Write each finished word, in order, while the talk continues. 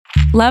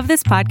Love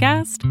this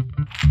podcast?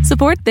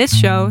 Support this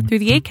show through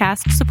the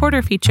Acast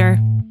supporter feature.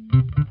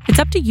 It's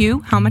up to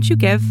you how much you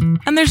give,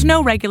 and there's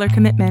no regular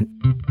commitment.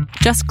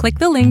 Just click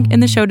the link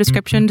in the show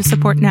description to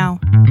support now.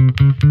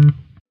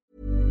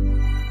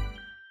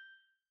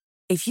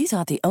 If you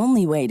thought the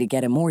only way to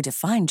get a more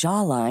defined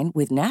jawline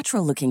with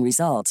natural-looking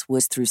results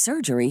was through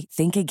surgery,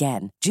 think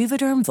again.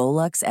 Juvederm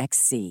Volux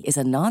XC is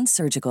a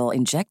non-surgical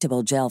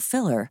injectable gel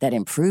filler that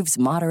improves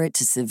moderate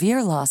to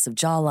severe loss of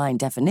jawline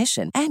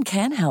definition and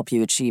can help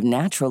you achieve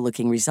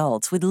natural-looking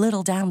results with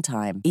little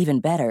downtime. Even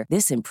better,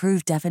 this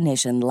improved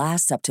definition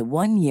lasts up to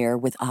 1 year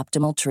with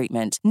optimal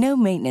treatment. No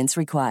maintenance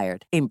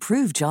required.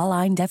 Improve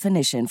jawline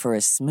definition for a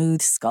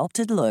smooth,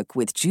 sculpted look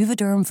with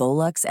Juvederm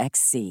Volux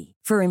XC.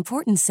 For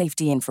important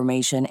safety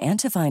information and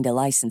to find a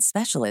licensed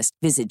specialist,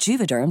 visit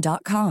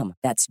Juvederm.com.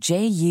 That's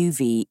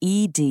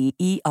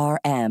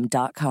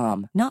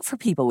Juvederm.com. Not for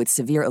people with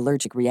severe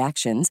allergic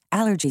reactions,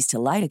 allergies to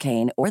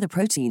lidocaine, or the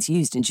proteins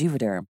used in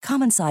Juvederm.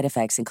 Common side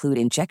effects include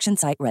injection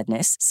site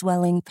redness,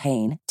 swelling,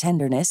 pain,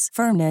 tenderness,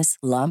 firmness,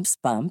 lumps,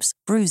 bumps,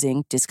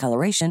 bruising,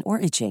 discoloration, or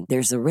itching.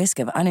 There's a risk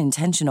of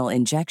unintentional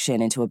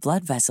injection into a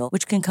blood vessel,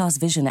 which can cause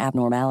vision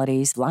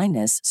abnormalities,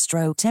 blindness,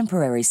 stroke,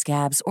 temporary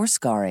scabs, or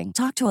scarring.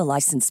 Talk to a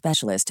licensed specialist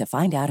to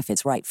find out if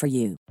it's right for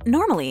you.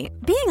 Normally,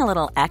 being a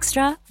little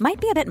extra might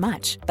be a bit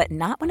much, but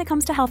not when it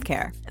comes to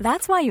healthcare.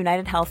 That's why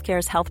United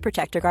Healthcare's Health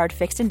Protector Guard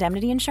fixed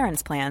indemnity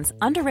insurance plans,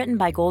 underwritten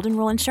by Golden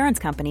Rule Insurance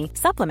Company,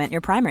 supplement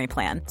your primary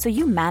plan so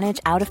you manage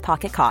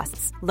out-of-pocket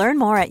costs. Learn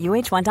more at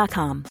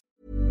UH1.com.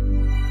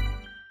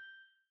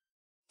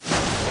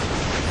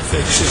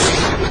 Fiction,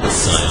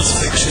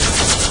 science fiction,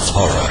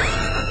 horror,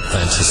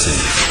 fantasy,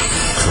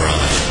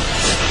 crime,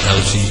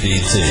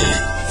 LGBT,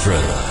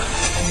 thriller.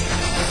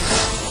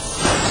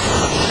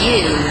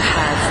 You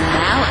have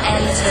now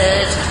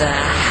entered the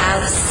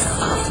House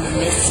of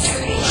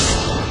Mystery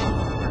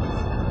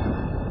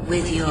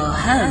with your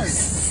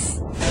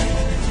hosts,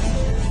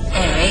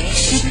 Eric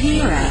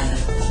Shapiro,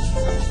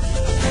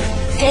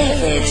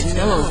 David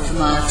North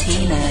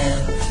Martino,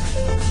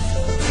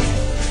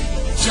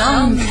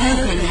 John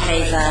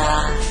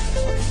Copenhaver,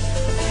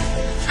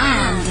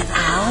 and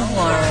Al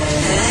Warren.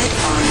 Heard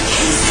on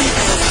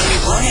KCOW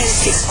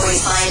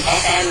 106.5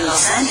 FM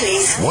Los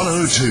Angeles,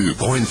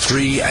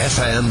 102.3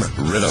 FM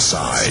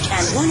Riverside,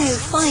 and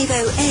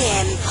 105.0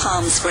 AM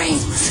Palm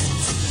Springs.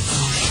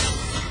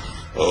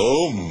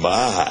 Oh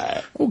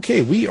my.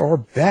 Okay, we are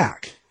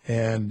back.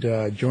 And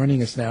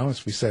joining us now,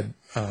 as we said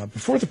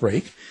before the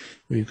break,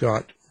 we've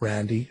got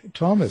Randy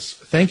Thomas.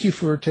 Thank you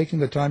for taking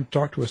the time to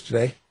talk to us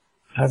today.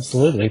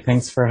 Absolutely.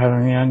 Thanks for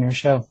having me on your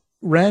show.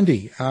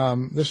 Randy,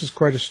 this is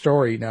quite a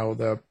story. Now,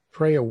 the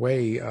Pray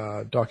Away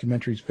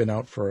documentary's been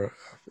out for a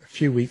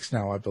few weeks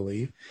now, I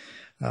believe.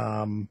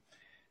 So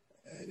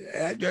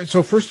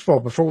first of all,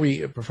 before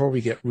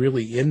we get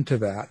really into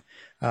that,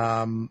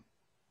 how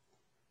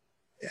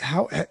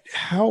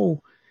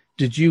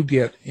did you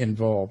get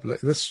involved?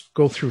 Let's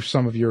go through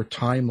some of your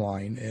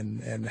timeline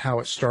and how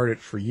it started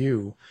for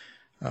you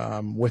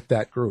with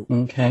that group.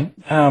 Okay.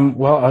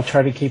 Well, I'll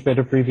try to keep it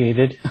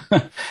abbreviated,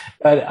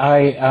 but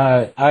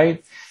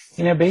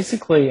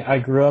basically I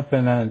grew up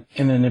in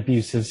an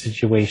abusive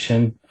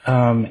situation.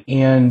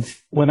 And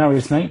when I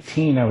was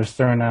 19, I was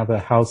thrown out of the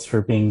house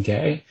for being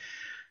gay.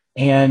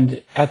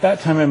 And at that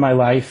time in my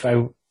life,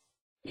 I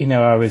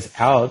was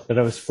out, but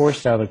I was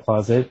forced out of the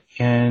closet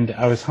and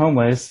I was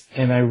homeless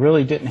and I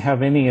really didn't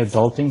have any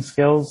adulting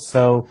skills.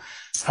 So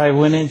I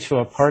went into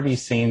a party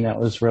scene that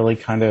was really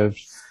kind of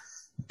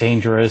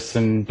dangerous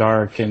and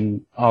dark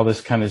and all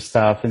this kind of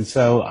stuff. And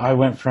so I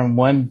went from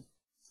one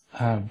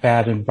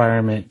bad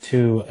environment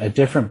to a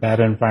different bad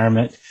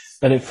environment,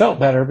 but it felt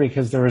better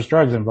because there was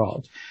drugs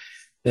involved.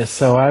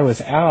 So I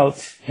was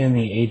out in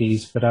the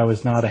 80s, but I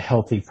was not a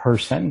healthy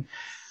person.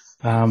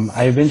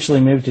 I eventually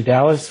moved to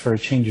Dallas for a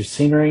change of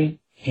scenery,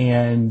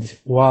 and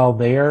while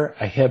there,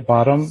 I hit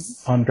bottom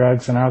on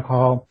drugs and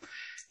alcohol,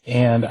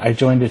 and I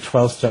joined a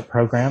 12-step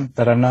program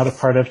that I'm not a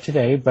part of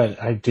today, but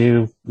I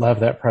do love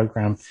that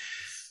program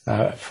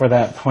for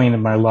that point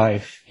in my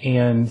life.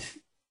 And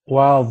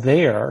while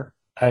there,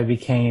 I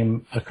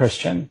became a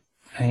Christian,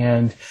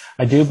 and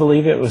I do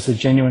believe it was a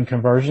genuine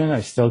conversion. I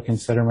still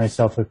consider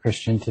myself a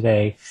Christian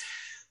today,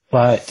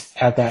 but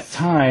at that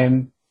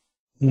time,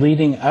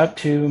 leading up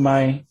to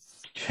my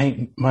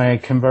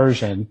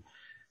conversion,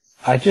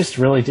 I just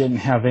really didn't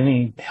have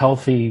any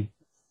healthy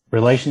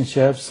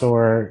relationships,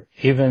 or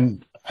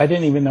I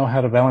didn't even know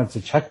how to balance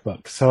a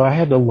checkbook. So I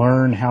had to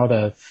learn how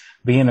to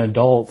be an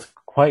adult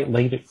quite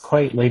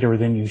later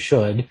than you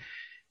should.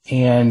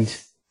 And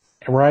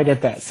right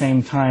at that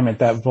same time, at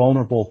that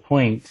vulnerable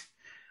point,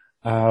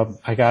 I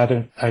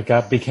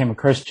became a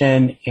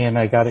Christian, and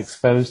I got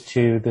exposed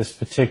to this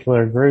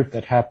particular group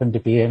that happened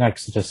to be an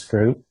Exodus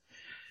group.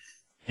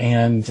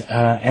 And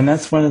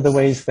that's one of the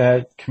ways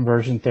that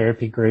conversion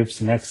therapy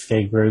groups and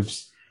ex-gay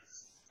groups,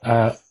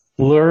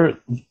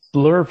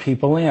 lure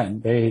people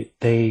in.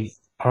 They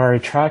are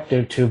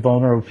attractive to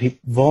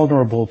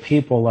vulnerable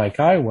people like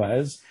I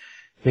was,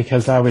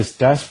 because I was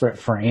desperate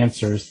for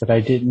answers that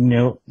I didn't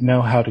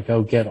know how to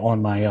go get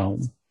on my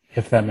own,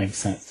 if that makes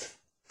sense.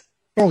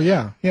 Oh,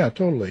 yeah,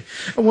 totally.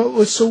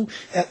 Well, so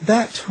at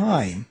that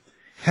time,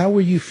 how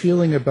were you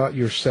feeling about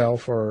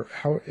yourself, or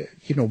how,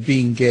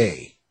 being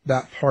gay,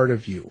 that part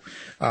of you?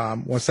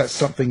 Was that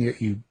something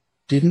that you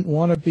didn't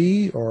want to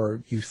be,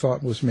 or you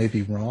thought was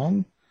maybe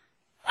wrong?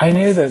 I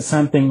knew that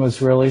something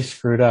was really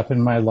screwed up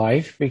in my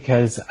life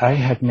because I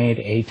had made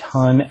a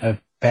ton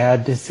of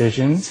bad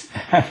decisions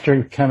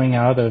after coming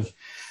out of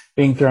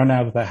being thrown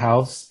out of the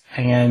house.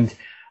 And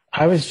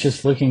I was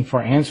just looking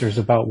for answers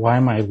about why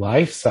my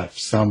life sucked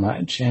so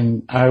much.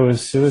 And I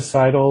was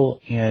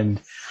suicidal,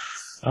 and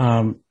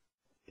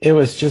it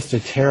was just a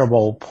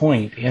terrible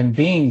point. And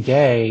being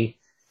gay,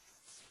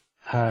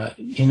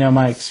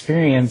 my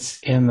experience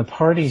in the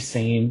party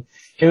scene,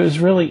 it was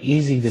really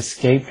easy to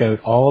scapegoat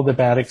all the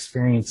bad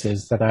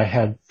experiences that I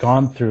had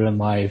gone through in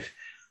life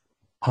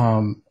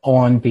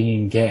on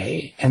being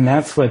gay. And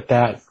that's what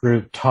that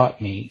group taught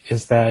me,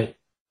 is that,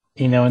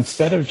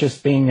 instead of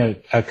just being a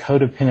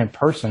codependent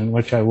person,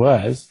 which I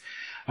was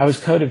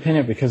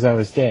codependent because I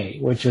was gay,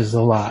 which is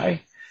a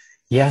lie.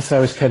 Yes, I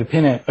was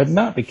codependent, but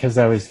not because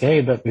I was gay,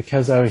 but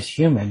because I was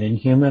human, and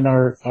human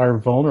are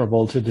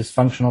vulnerable to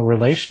dysfunctional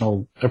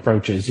relational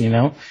approaches,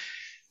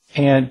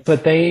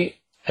 but they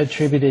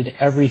attributed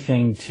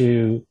everything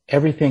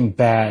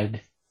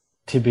bad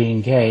to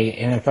being gay.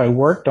 And if I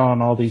worked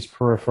on all these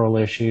peripheral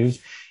issues,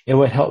 it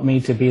would help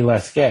me to be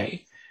less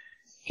gay.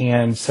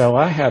 And so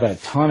I had a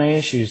ton of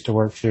issues to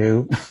work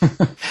through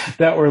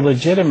that were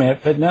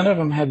legitimate, but none of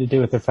them had to do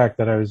with the fact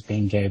that I was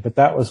being gay. But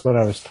that was what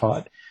I was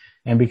taught.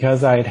 And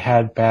because I had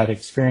had bad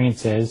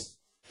experiences,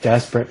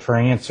 desperate for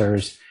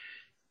answers,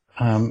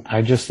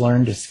 I just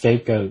learned to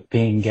scapegoat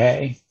being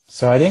gay.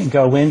 So I didn't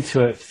go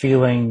into it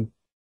feeling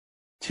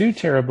too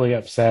terribly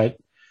upset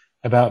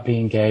about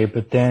being gay,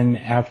 but then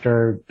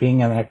after being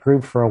in that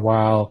group for a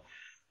while,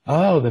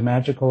 the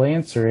magical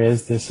answer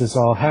is this is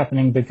all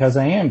happening because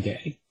I am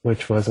gay,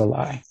 which was a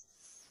lie.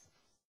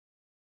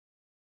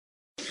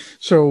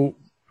 So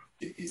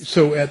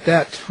at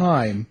that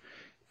time,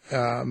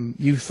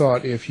 you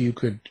thought if you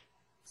could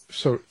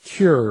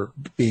cure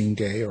being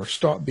gay, or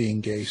stop being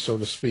gay, so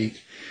to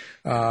speak,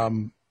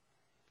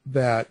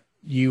 that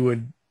you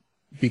would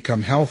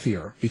become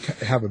healthier,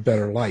 have a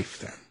better life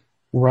then.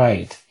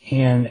 Right.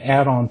 And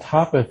add on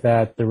top of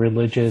that the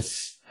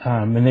religious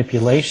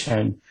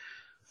manipulation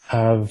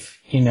of,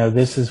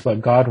 this is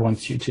what God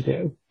wants you to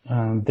do.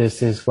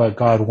 This is what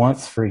God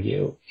wants for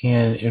you.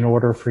 And in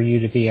order for you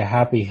to be a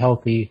happy,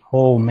 healthy,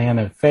 whole man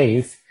of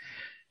faith,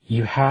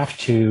 you have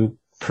to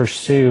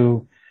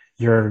pursue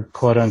your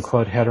quote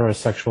unquote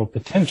heterosexual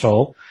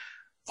potential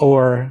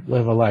or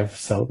live a life of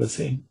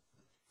celibacy.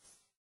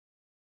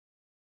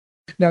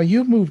 Now,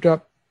 you moved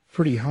up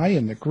pretty high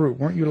in the group.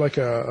 Weren't you like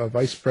a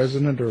vice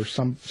president or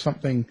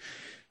something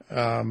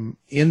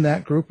in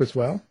that group as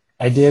well?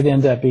 I did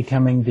end up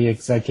becoming the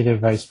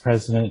executive vice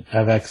president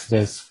of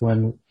Exodus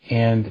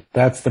and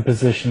that's the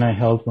position I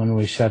held when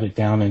we shut it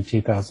down in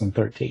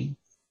 2013.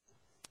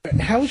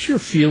 How's your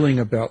feeling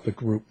about the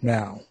group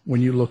now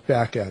when you look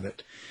back at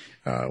it?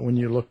 When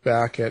you look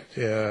back at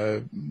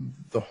the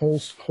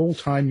whole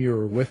time you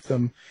were with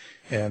them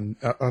and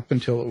up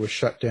until it was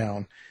shut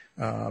down,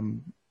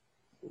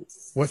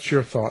 what's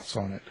your thoughts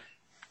on it?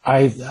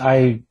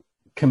 I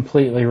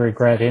completely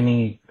regret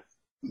any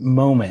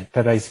moment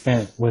that I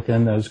spent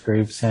within those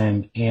groups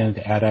and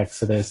at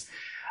Exodus.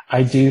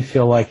 I do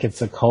feel like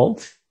it's a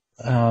cult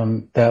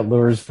that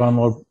lures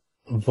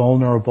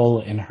vulnerable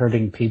and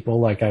hurting people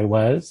like I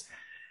was.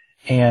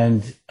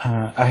 And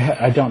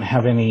I don't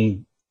have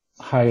any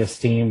high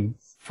esteem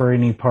for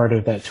any part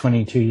of that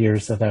 22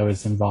 years that I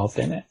was involved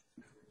in it.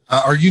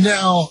 Are you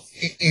now,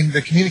 in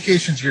the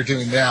communications you're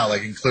doing now,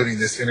 like including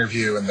this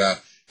interview and the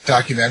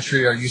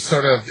documentary, are you is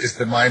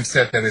the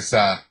mindset that it's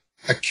a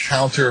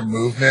counter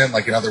movement?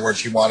 Like, in other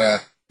words, you want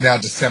to now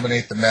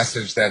disseminate the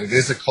message that it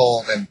is a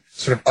cult and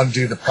sort of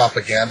undo the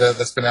propaganda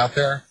that's been out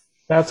there?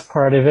 That's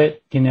part of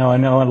it. I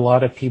know a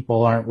lot of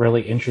people aren't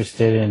really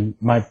interested in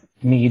my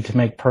need to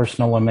make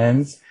personal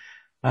amends.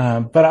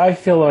 But I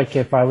feel like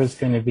if I was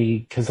going to be,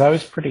 because I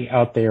was pretty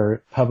out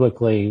there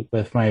publicly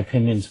with my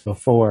opinions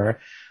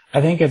before, I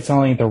think it's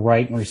only the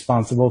right and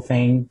responsible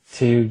thing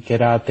to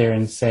get out there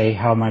and say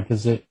how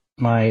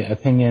my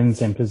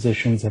opinions and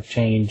positions have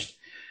changed,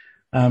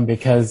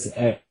 because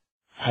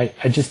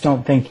I just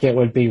don't think it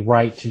would be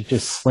right to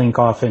just slink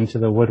off into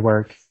the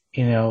woodwork,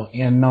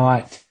 and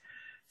not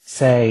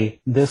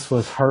say this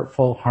was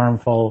hurtful,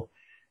 harmful,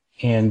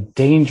 and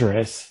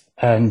dangerous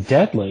and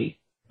deadly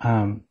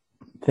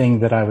thing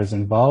that I was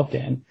involved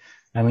in.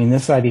 I mean,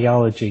 this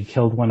ideology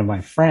killed one of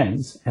my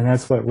friends, and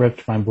that's what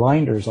ripped my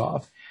blinders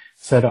off.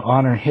 So to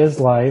honor his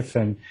life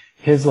and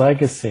his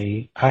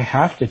legacy, I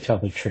have to tell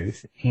the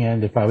truth.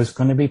 And if I was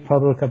going to be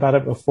public about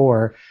it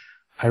before,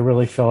 I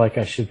really feel like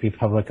I should be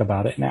public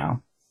about it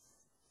now.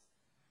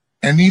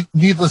 And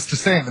needless to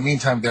say, in the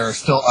meantime, there are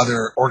still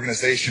other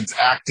organizations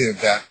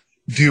active that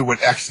do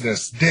what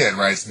Exodus did,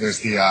 right? So there's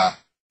the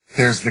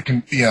there's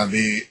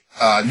the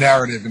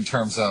narrative in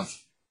terms of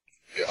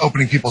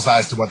opening people's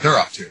eyes to what they're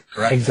up to,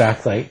 correct?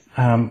 Exactly.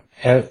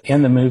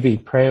 In the movie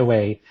Pray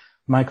Away,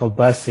 Michael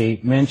Bussey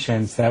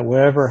mentions that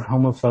wherever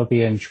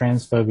homophobia and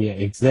transphobia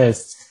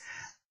exists,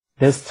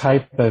 this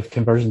type of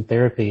conversion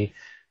therapy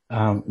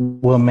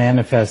will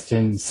manifest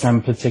in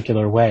some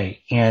particular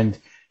way. And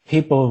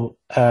people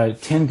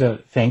tend to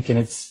think, and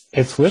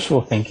it's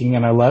wishful thinking,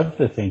 and I love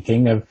the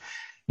thinking of,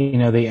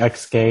 the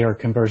ex-gay or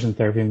conversion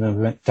therapy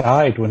movement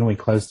died when we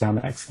closed down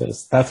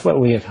Exodus. That's what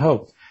we had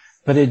hoped.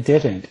 But it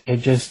didn't. It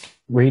just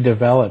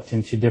redeveloped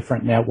into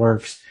different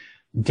networks,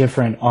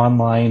 different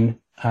online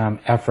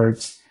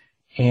efforts.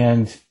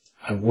 And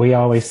we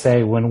always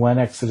say when one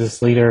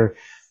Exodus leader,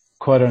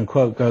 quote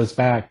unquote, goes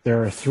back,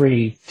 there are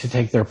 3 to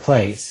take their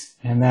place.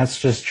 And that's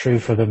just true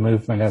for the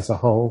movement as a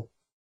whole.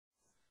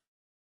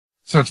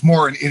 So it's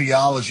more an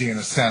ideology in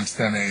a sense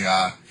than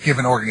a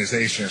given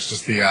organization. It's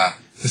just the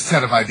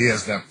set of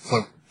ideas that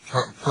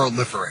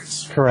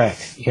proliferates.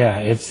 Correct. Yeah,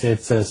 it's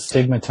a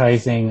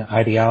stigmatizing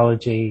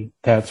ideology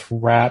that's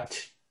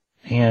wrapped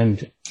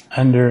and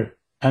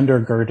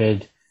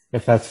undergirded,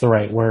 if that's the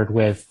right word,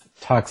 with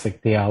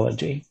toxic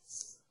theology.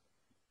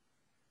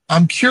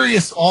 I'm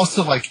curious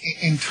also, like,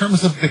 in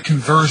terms of the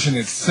conversion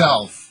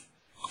itself,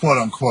 quote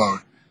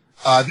unquote,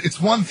 it's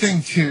one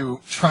thing to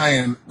try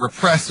and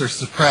repress or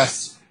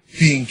suppress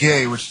being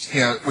gay, which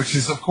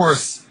is, of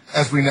course,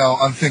 as we know,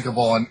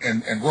 unthinkable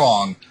and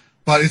wrong.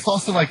 But it's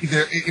also like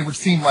it would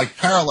seem like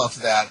parallel to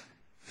that,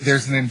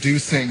 there's an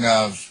inducing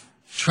of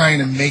trying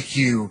to make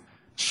you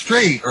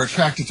straight or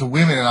attracted to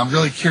women. And I'm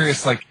really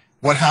curious, like,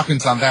 what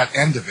happens on that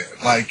end of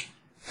it? Like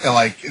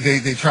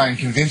they try and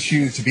convince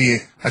you to be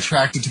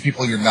attracted to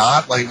people you're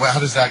not. Like, how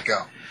does that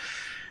go?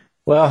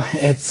 Well,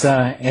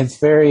 it's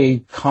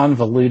very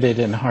convoluted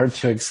and hard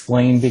to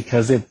explain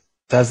because it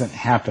doesn't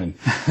happen.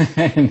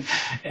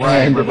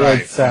 Right.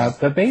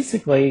 But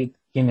basically,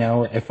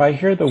 if I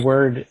hear the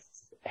word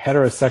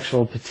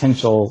heterosexual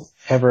potential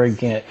ever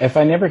again, if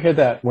I never hear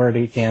that word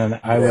again,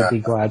 I would be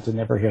glad to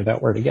never hear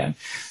that word again.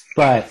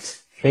 But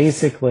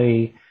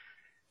basically,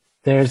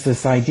 there's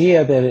this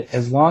idea that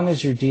as long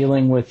as you're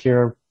dealing with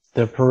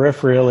the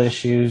peripheral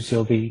issues,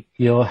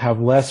 you'll have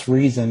less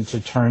reason to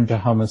turn to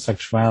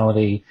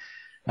homosexuality,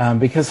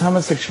 because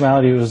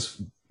homosexuality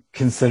was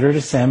considered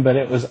a sin, but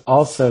it was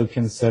also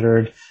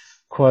considered,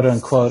 quote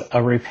unquote,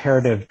 a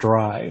reparative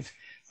drive,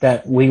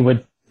 that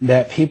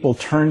people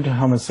turned to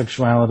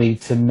homosexuality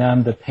to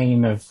numb the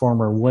pain of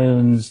former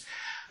wounds,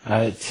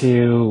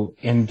 to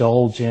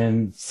indulge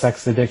in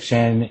sex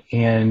addiction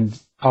and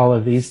all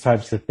of these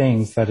types of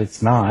things that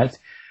it's not.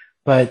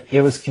 But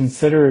it was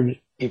considered,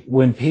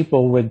 when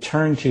people would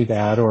turn to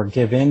that or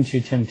give in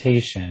to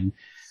temptation,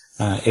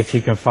 if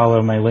you can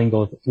follow my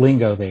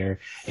lingo there,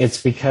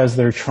 it's because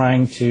they're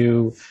trying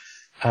to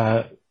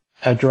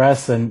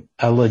address a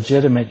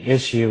legitimate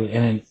issue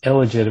in an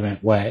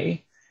illegitimate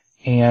way.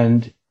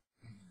 And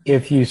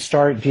if you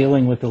start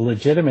dealing with the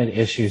legitimate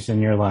issues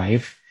in your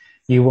life,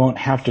 you won't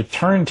have to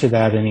turn to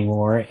that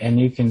anymore, and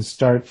you can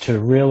start to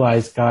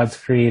realize God's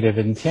creative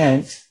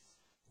intent,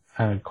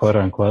 quote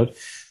unquote,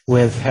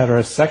 with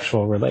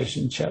heterosexual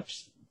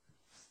relationships.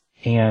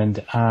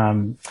 And,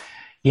 and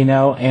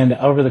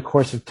over the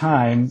course of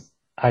time,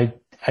 I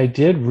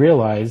did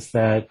realize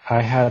that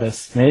I had a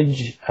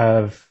smidge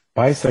of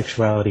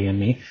bisexuality in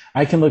me.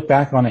 I can look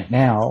back on it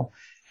now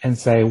and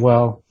say,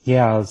 well,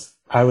 yeah,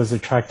 I was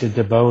attracted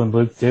to Bo and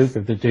Luke Duke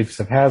of the Dukes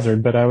of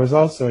Hazzard, but I was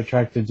also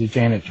attracted to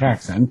Janet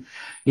Jackson,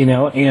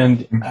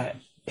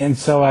 and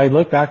so I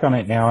look back on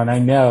it now and I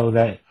know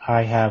that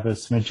I have a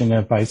smidgen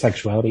of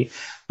bisexuality.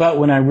 But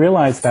when I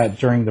realized that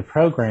during the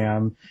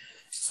program,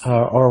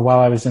 or while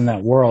I was in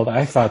that world,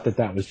 I thought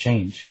that was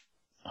change.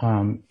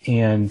 That's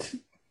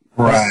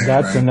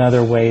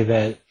another way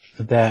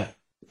that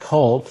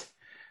cult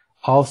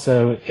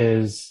also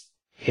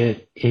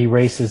it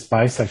erases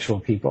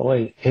bisexual people.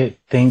 It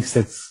thinks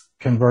it's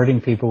converting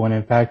people when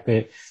in fact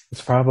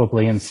it's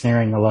probably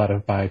ensnaring a lot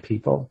of bi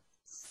people.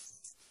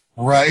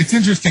 Right. It's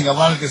interesting. A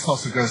lot of this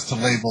also goes to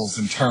labels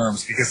and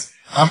terms, because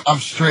I'm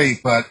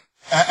straight, but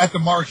at the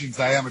margins,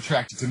 I am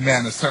attracted to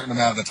men a certain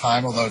amount of the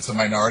time, although it's a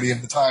minority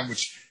of the time,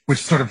 which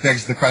sort of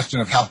begs the question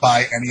of how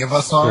bi any of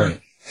us are.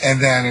 Right.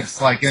 And then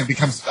it's like, it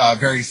becomes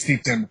very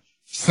steeped in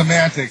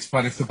semantics.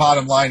 But if the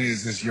bottom line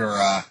is your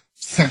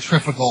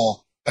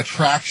centrifugal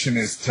attraction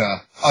is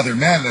to other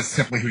men, that's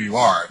simply who you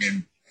are. I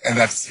mean, and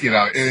that's, it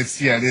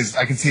is.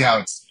 I can see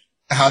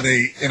how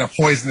they, in a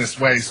poisonous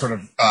way, sort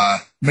of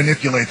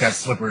manipulate that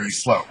slippery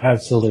slope.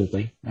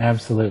 Absolutely.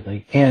 And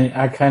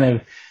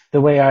the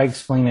way I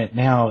explain it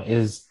now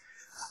is,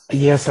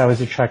 yes, I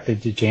was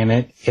attracted to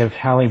Janet. If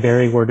Halle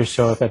Berry were to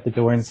show up at the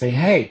door and say,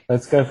 hey,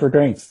 let's go for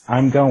drinks,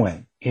 I'm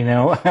going.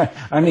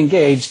 I'm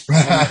engaged.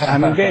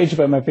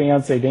 But my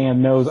fiance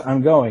Dan knows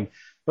I'm going.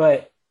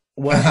 But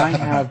what I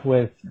have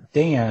with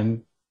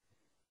Dan,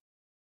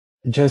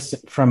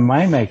 just from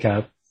my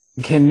makeup,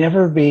 can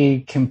never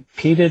be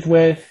competed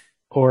with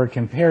or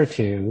compared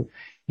to,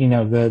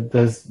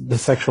 the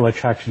sexual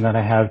attraction that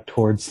I have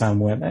towards some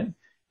women.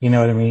 You know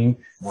what I mean?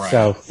 Right.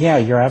 So, yeah,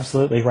 you're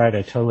absolutely right.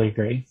 I totally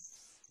agree.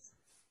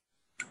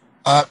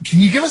 Can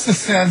you give us a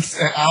sense,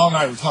 and Al and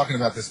I were talking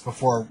about this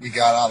before we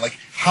got on, like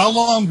how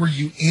long were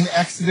you in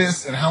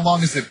Exodus and how long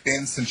has it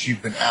been since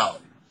you've been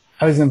out?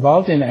 I was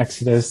involved in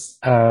Exodus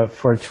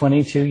for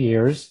 22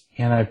 years,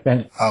 and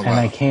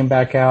I came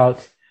back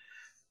out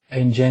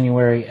in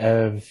January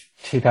of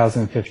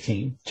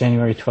 2015,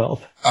 January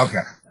 12th.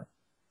 Okay.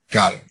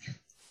 Got it.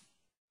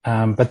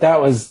 But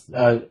that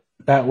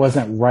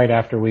wasn't right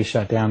after we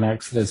shut down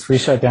Exodus. We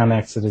shut down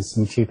Exodus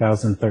in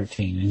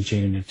 2013, in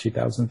June of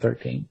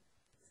 2013.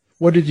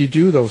 What did you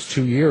do those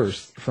 2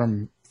 years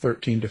from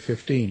 13 to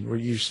 15? Were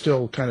you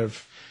still kind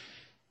of,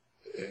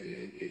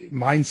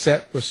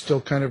 mindset was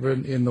still kind of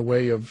in the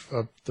way of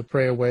the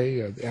pray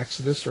away, the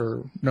Exodus,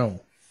 or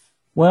no?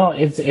 Well,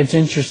 it's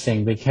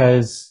interesting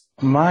because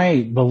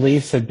my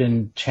beliefs had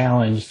been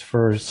challenged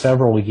for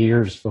several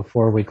years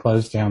before we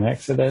closed down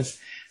Exodus.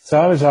 So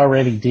I was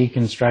already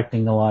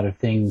deconstructing a lot of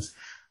things.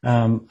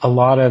 A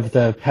lot of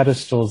the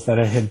pedestals that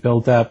I had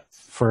built up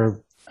for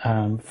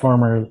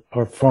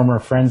former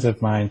friends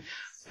of mine,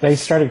 they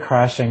started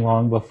crashing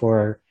long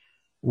before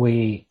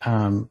we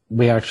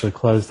actually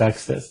closed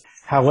Exodus.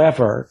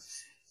 However,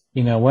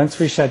 once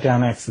we shut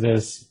down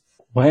Exodus,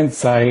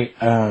 once I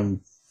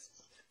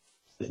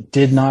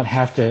did not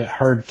have to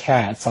herd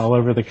cats all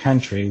over the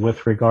country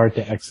with regard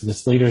to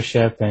Exodus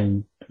leadership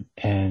and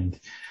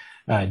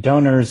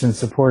donors and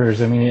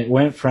supporters. I mean, it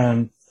went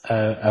from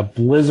a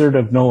blizzard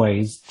of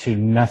noise to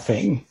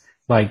nothing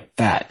like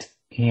that.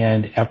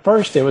 And at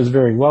first it was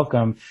very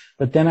welcome,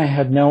 but then I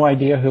had no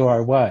idea who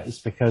I was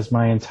because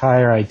my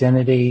entire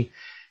identity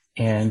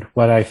and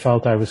what I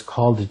felt I was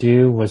called to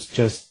do was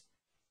just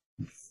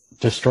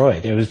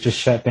destroyed. It was just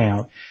shut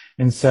down.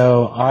 And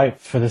so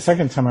for the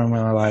second time in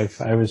my life,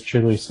 I was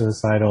truly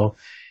suicidal.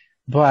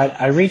 But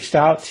I reached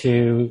out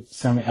to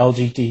some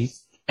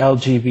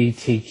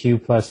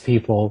LGBTQ plus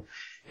people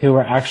who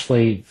were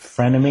actually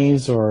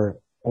frenemies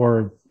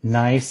or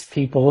nice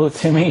people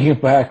to me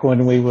back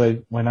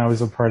when I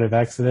was a part of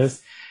Exodus.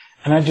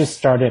 And I just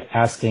started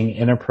asking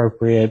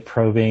inappropriate,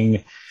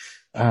 probing,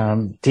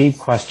 deep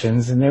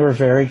questions. And they were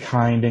very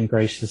kind and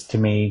gracious to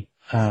me,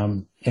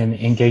 in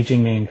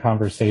engaging me in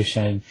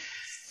conversation.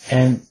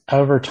 And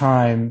over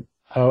time,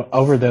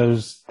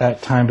 that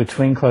time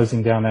between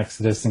closing down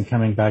Exodus and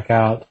coming back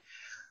out,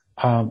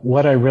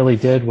 what I really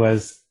did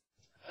was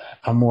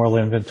a moral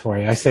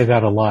inventory. I say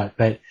that a lot,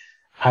 but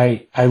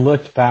I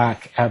looked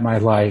back at my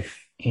life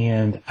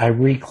and I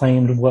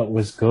reclaimed what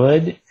was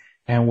good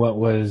and what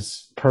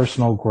was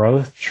personal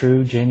growth,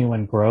 true,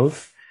 genuine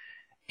growth,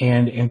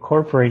 and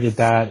integrated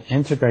that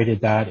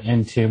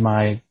into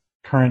my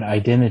current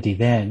identity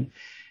then.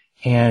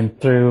 And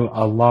through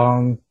a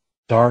long,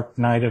 dark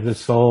night of the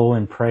soul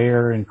and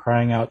prayer and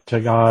crying out to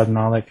God and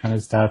all that kind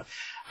of stuff,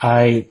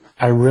 I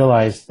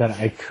realized that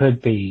I could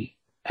be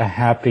a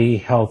happy,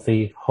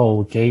 healthy,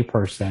 whole gay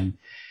person.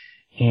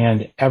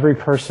 And every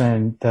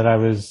person that I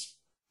was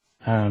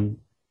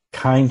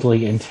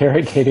kindly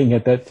interrogating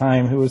at that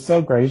time, who was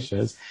so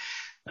gracious,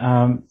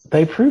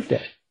 they proved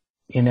it.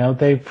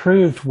 They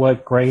proved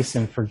what grace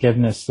and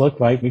forgiveness looked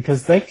like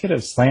because they could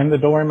have slammed the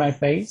door in my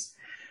face.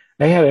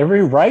 They had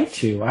every right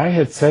to. I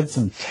had said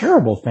some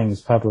terrible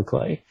things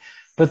publicly,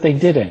 but they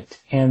didn't.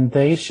 And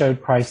they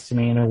showed Christ to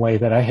me in a way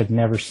that I had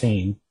never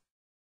seen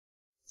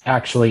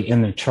actually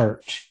in the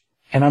church.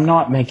 And I'm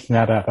not making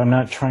that up. I'm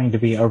not trying to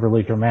be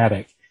overly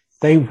dramatic.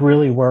 They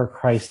really were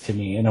Christ to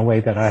me in a way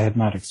that I had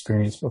not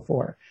experienced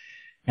before.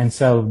 And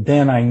so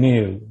then I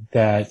knew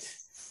that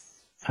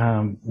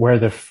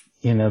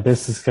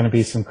this is going to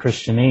be some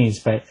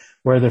Christianese, but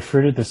where the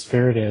fruit of the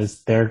Spirit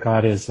is, there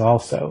God is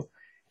also.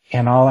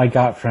 And all I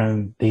got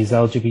from these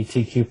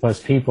LGBTQ plus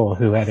people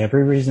who had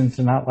every reason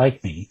to not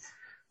like me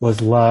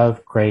was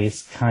love,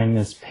 grace,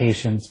 kindness,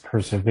 patience,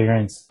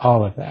 perseverance,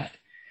 all of that.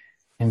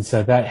 And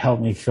so that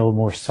helped me feel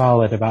more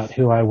solid about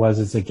who I was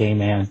as a gay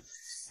man.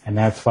 And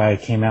that's why I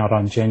came out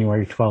on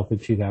January 12th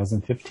of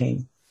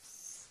 2015.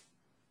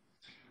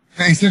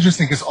 It's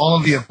interesting because all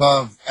of the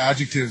above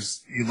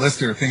adjectives you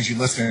listed are things you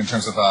listed in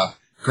terms of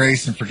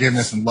grace and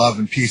forgiveness and love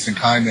and peace and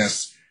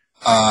kindness.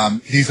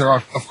 These are,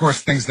 of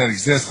course, things that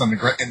exist in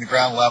the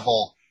ground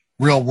level,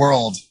 real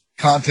world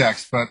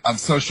context, but on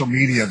social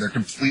media, they're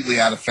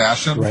completely out of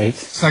fashion. Right.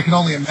 So I can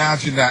only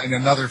imagine that in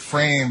another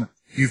frame,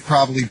 you've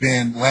probably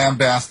been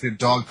lambasted,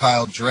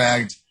 dogpiled,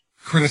 dragged,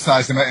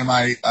 criticized. Am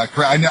I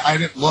correct? I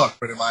didn't look,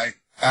 but am I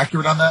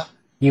accurate on that?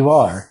 You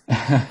are.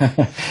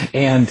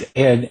 and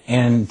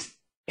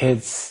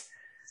it's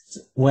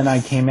when I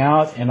came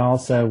out and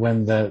also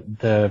when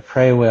the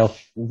Pray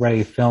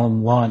Away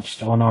film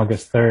launched on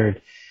August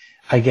 3rd,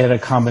 I get a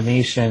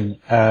combination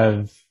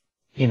of,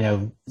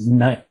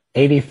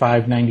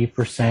 85,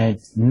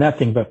 90%,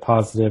 nothing but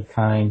positive,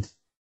 kind,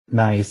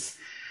 nice.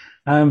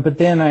 But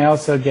then I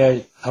also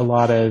get a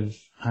lot of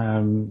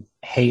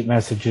hate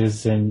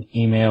messages and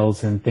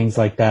emails and things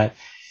like that.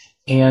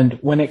 And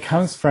when it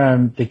comes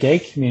from the gay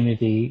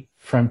community,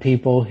 from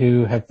people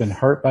who have been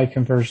hurt by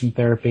conversion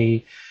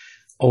therapy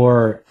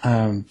or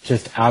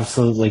just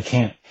absolutely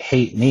can't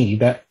hate me.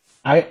 That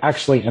I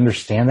actually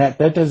understand that.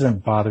 That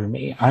doesn't bother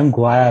me. I'm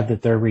glad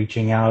that they're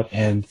reaching out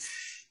and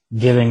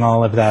getting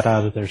all of that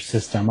out of their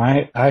system.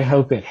 I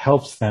hope it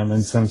helps them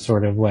in some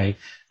sort of way.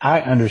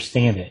 I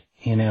understand it.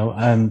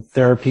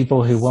 There are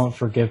people who won't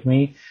forgive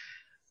me.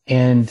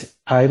 And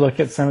I look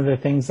at some of the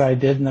things I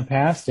did in the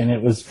past, and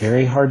it was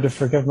very hard to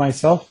forgive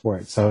myself for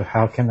it. So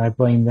how can I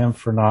blame them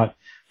for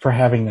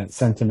having that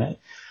sentiment?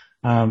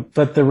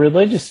 But the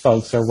religious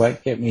folks are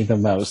what get me the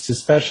most,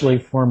 especially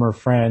former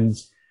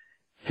friends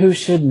who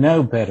should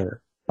know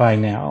better by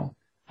now.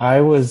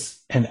 I was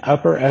an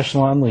upper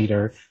echelon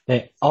leader.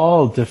 They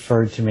all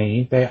deferred to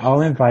me. They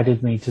all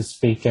invited me to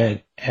speak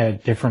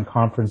at different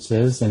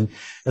conferences. And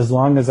as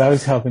long as I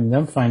was helping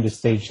them find a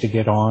stage to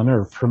get on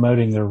or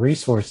promoting their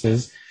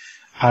resources,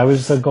 I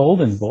was a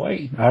golden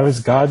boy. I was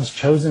God's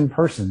chosen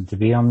person to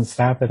be on the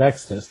staff at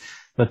Exodus.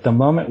 But the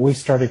moment we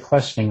started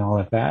questioning all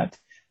of that,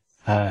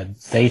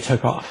 they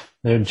took off.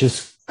 They're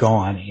just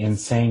gone and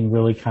saying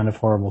really kind of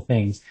horrible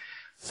things.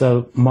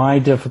 So my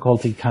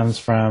difficulty comes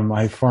from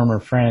my former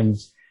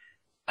friends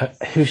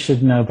who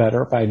should know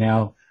better by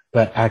now,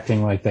 but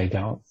acting like they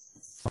don't.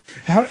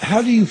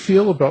 How do you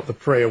feel about the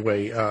Pray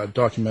Away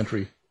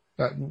documentary?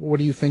 What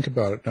do you think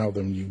about it now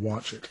when you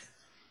watch it?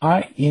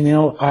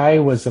 I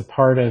was a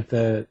part of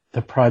the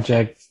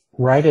project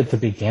right at the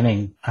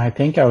beginning. I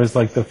think I was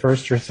like the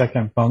first or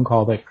second phone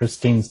call that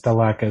Christine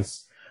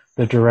Stalakis,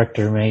 the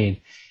director,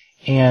 made.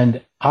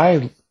 And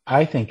I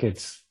think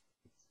it's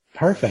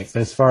perfect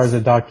as far as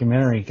a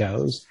documentary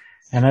goes.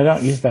 And I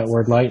don't use that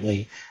word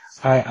lightly.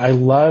 I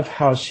love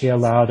how she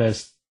allowed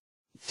us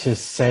to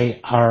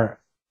say our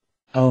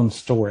own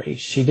story.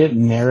 She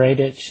didn't narrate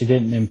it. She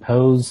didn't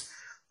impose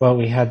what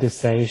we had to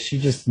say. She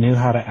just knew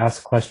how to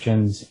ask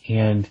questions.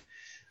 And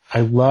I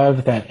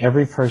love that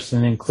every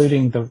person,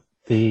 including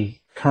the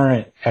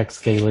current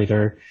ex-gay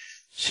leader,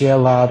 she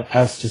allowed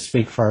us to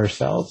speak for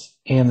ourselves.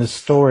 And the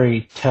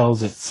story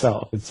tells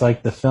itself. It's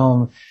like the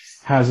film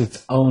has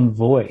its own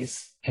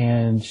voice,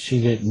 and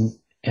she didn't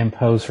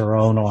impose her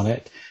own on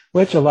it,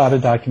 which a lot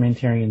of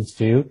documentarians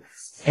do,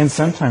 and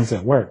sometimes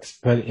it works.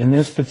 But in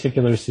this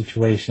particular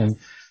situation,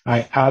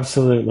 I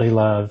absolutely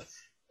love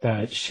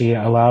that she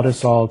allowed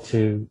us all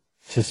to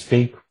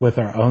speak with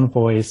our own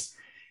voice.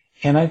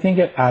 And I think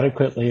it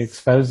adequately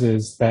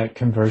exposes that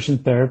conversion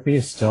therapy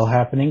is still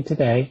happening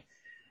today,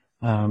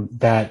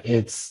 that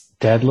it's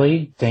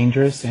deadly,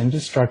 dangerous, and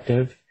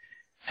destructive.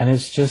 And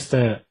it's just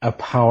a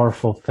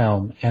powerful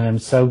film. And I'm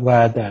so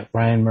glad that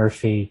Ryan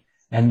Murphy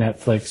and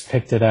Netflix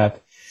picked it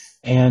up.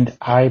 And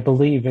I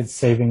believe it's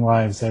saving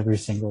lives every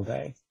single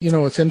day.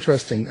 It's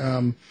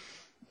interesting.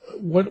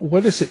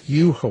 What is it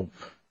you hope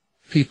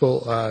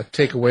people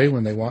take away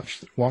when they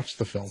watch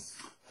the film?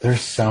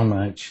 There's so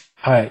much.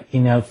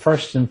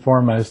 First and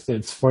foremost,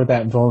 it's for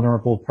that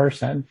vulnerable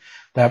person,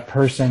 that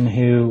person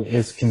who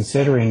is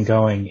considering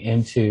going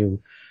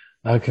into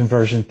a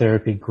conversion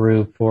therapy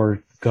group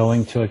or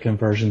going to a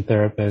conversion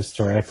therapist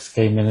or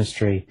ex-gay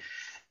ministry,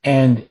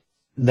 and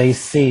they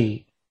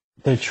see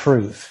the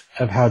truth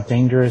of how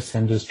dangerous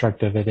and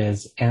destructive it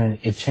is, and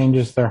it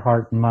changes their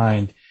heart and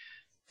mind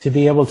to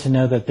be able to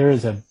know that there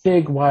is a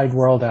big, wide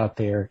world out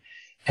there,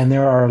 and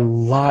there are a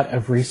lot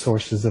of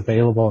resources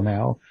available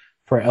now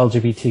for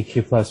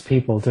LGBTQ plus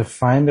people to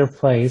find their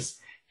place.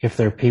 If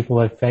they're people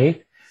of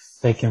faith,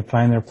 they can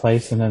find their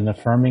place in an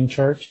affirming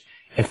church.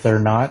 If they're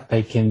not,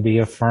 they can be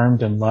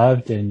affirmed and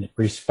loved and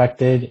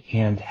respected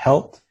and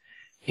helped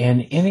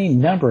in any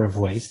number of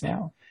ways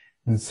now.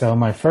 And so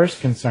my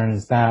first concern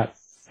is that.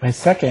 My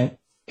second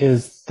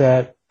is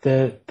that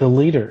the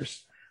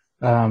leaders,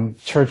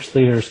 church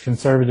leaders,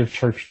 conservative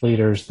church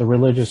leaders, the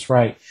religious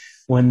right,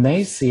 when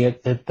they see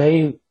it, that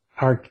they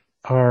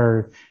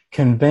are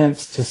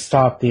convinced to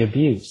stop the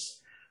abuse.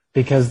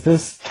 Because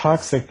this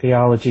toxic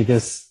theology,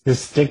 this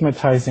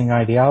stigmatizing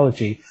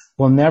ideology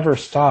will never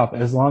stop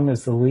as long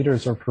as the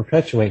leaders are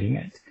perpetuating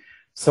it.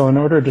 So in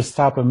order to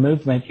stop a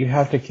movement, you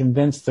have to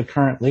convince the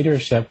current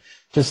leadership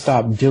to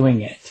stop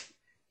doing it.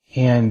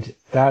 And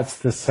that's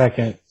the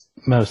second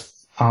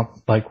most,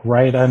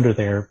 right under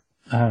there,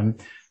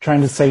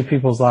 trying to save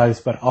people's lives,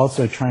 but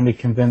also trying to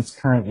convince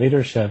current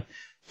leadership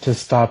to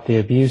stop the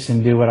abuse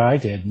and do what I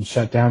did and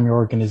shut down your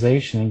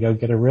organization and go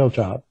get a real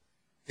job.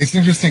 It's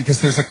interesting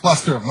because there's a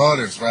cluster of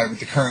motives, right? With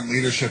the current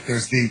leadership,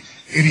 there's the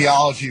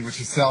ideology,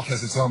 which itself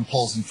has its own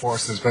pulls and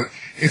forces, but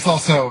it's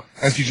also,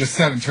 as you just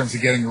said, in terms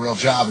of getting a real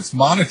job, it's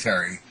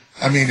monetary.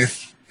 I mean,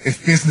 if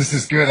business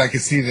is good, I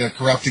could see the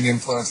corrupting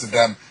influence of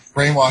them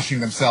brainwashing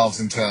themselves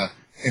into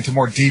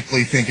more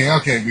deeply thinking,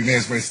 okay, we may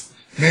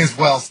as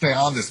well stay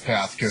on this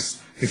path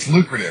because it's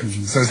lucrative.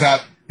 Mm-hmm. So is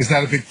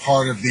that a big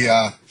part of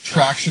the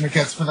traction it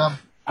gets for them?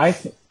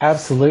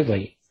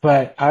 Absolutely.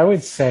 But I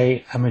would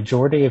say a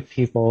majority of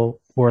people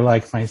were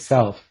like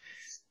myself.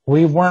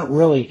 We weren't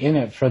really in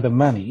it for the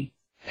money.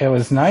 It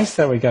was nice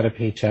that we got a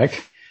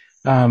paycheck,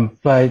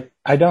 but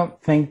I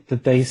don't think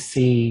that they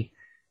see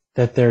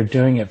that they're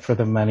doing it for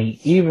the money,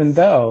 even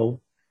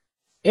though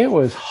it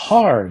was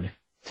hard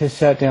to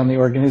shut down the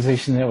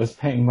organization that was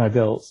paying my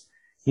bills.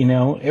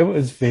 It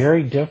was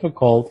very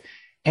difficult.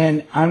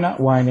 And I'm not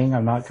whining.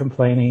 I'm not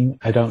complaining.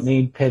 I don't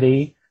need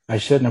pity. I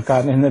shouldn't have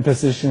gotten in the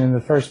position in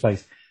the first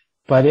place.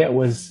 But it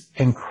was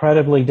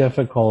incredibly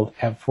difficult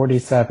at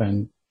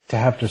 47 to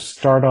have to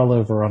start all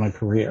over on a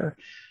career.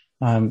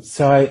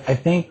 So I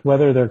think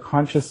whether they're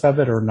conscious of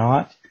it or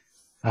not,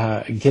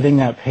 getting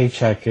that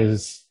paycheck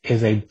is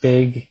a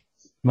big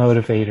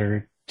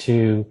motivator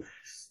to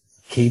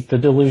keep the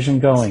delusion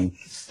going,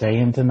 stay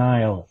in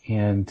denial,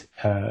 and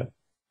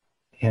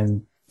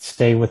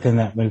stay within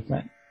that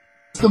movement.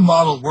 The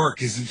model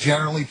work is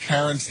generally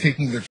parents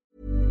taking their.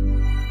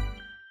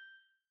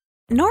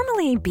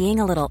 Normally, being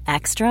a little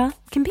extra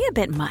can be a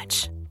bit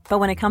much, but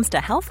when it comes to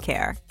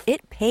healthcare,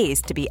 it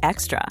pays to be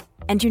extra.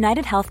 And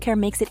United Healthcare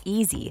makes it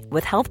easy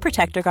with Health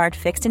Protector Guard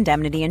fixed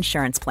indemnity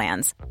insurance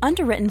plans.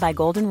 Underwritten by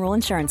Golden Rule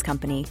Insurance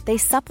Company, they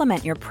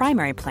supplement your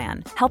primary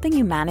plan, helping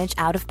you manage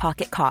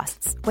out-of-pocket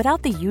costs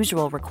without the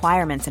usual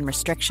requirements and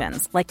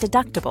restrictions like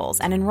deductibles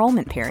and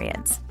enrollment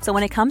periods. So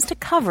when it comes to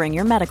covering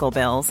your medical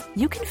bills,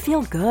 you can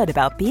feel good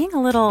about being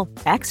a little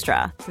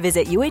extra.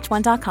 Visit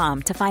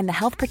uh1.com to find the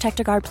Health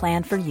Protector Guard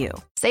plan for you.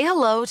 Say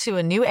hello to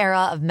a new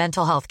era of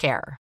mental health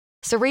care.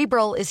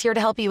 Cerebral is here to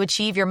help you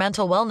achieve your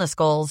mental wellness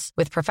goals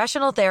with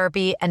professional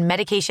therapy and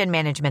medication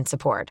management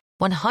support.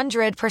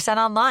 100%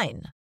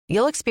 online.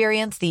 You'll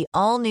experience the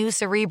all-new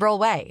Cerebral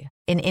Way,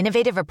 an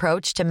innovative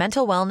approach to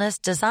mental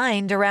wellness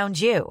designed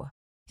around you.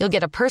 You'll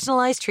get a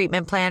personalized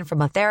treatment plan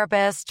from a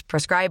therapist,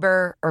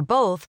 prescriber, or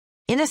both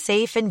in a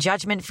safe and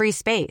judgment-free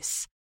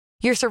space.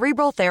 Your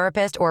Cerebral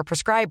therapist or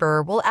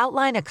prescriber will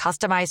outline a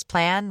customized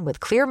plan with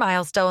clear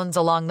milestones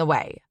along the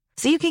way,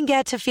 so you can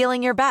get to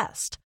feeling your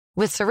best.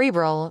 With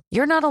Cerebral,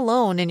 you're not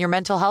alone in your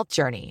mental health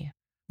journey.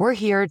 We're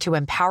here to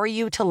empower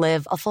you to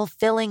live a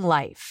fulfilling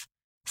life.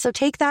 So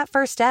take that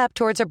first step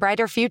towards a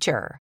brighter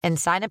future and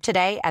sign up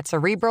today at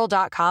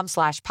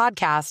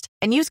Cerebral.com/podcast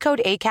and use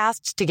code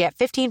ACAST to get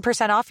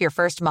 15% off your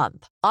first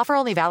month. Offer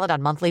only valid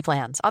on monthly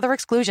plans. Other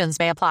exclusions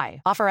may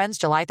apply. Offer ends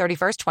July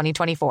 31st,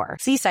 2024.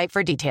 See site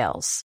for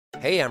details.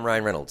 Hey, I'm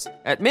Ryan Reynolds.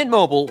 At Mint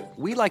Mobile,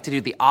 we like to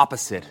do the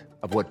opposite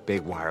of what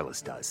Big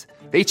Wireless does.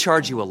 They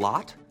charge you a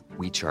lot.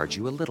 We charge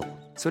you a little.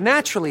 So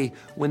naturally,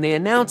 when they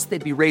announced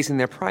they'd be raising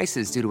their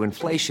prices due to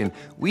inflation,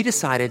 we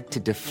decided to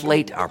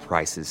deflate our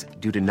prices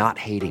due to not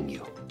hating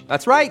you.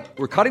 That's right.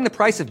 We're cutting the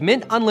price of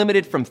Mint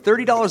Unlimited from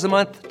 $30 a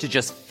month to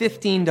just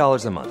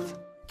 $15 a month.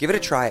 Give it a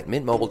try at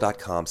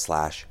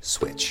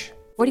mintmobile.com/switch.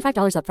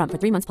 $45 up front for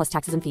 3 months plus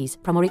taxes and fees.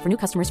 Promo rate for new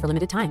customers for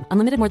limited time.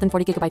 Unlimited more than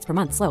 40 gigabytes per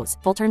month. Slows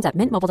full terms at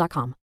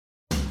mintmobile.com.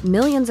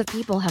 Millions of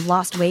people have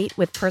lost weight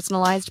with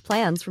personalized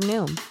plans from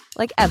Noom.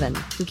 Like Evan,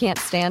 who can't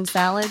stand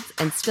salads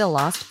and still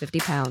lost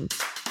 50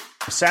 pounds.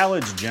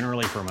 Salads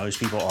generally for most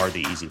people are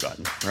the easy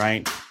button,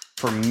 right?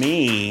 For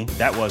me,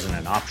 that wasn't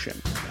an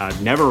option. I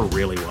never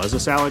really was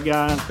a salad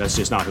guy. That's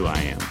just not who I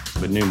am.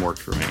 But Noom worked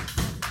for me.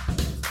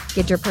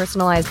 Get your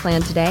personalized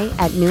plan today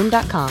at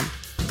Noom.com.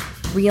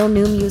 Real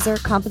Noom user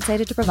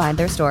compensated to provide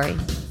their story.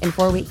 In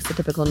 4 weeks, the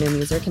typical Noom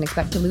user can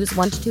expect to lose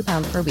 1 to 2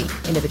 pounds per week.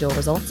 Individual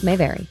results may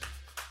vary.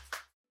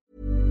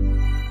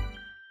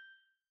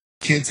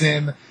 Kids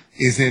in?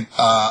 Is it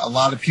a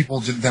lot of people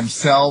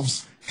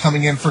themselves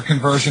coming in for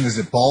conversion? Is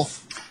it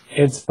both?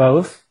 It's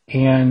both,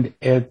 and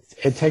it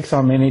takes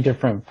on many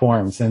different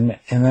forms, and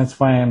that's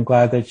why I'm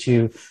glad that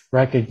you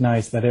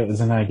recognized that it was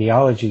an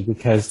ideology,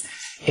 because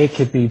it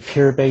could be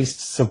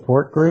peer-based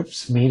support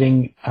groups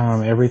meeting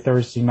every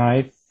Thursday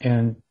night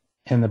in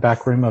the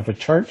back room of a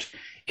church.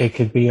 It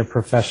could be a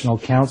professional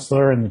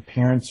counselor, and the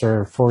parents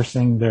are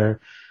forcing their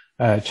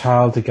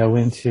child to go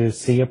in to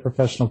see a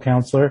professional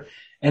counselor.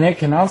 And it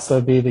can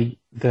also be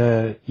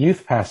the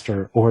youth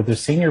pastor or the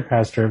senior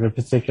pastor of a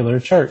particular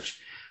church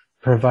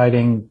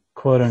providing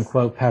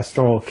quote-unquote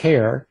pastoral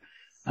care,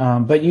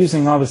 but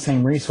using all the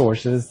same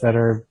resources that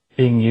are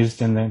being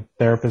used in the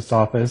therapist's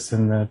office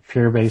and the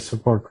peer-based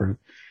support group.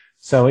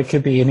 So it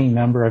could be any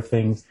number of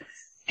things.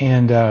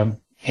 And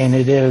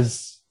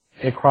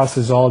it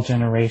crosses all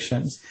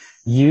generations.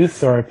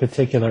 Youth are a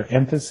particular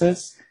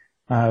emphasis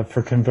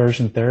for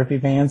conversion therapy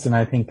vans, and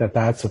I think that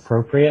that's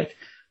appropriate.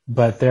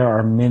 But there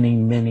are many,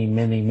 many,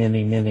 many,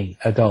 many, many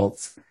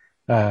adults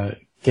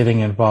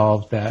getting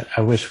involved that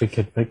I wish we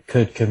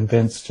could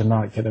convince to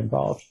not get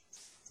involved.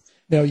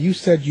 Now, you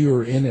said you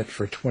were in it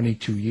for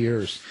 22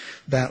 years.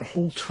 That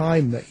whole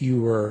time that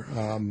you were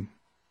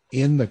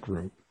in the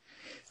group,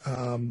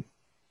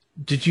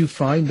 did you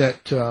find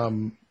that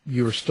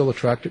you were still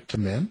attracted to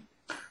men?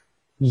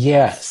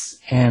 Yes,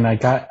 and I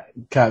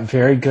got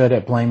very good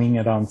at blaming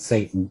it on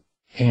Satan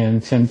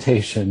and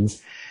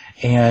temptations.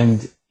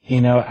 And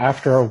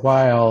after a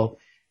while,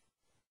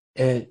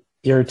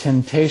 your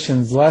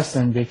temptations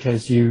lessen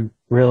because you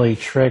really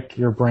trick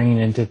your brain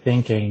into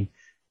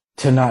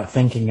not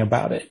thinking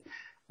about it.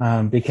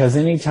 Because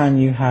anytime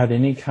you had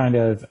any kind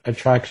of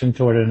attraction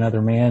toward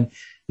another man,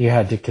 you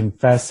had to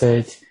confess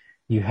it.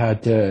 You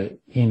had to,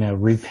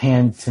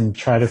 repent and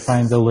try to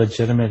find the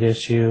legitimate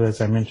issue,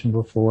 as I mentioned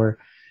before,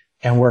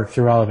 and work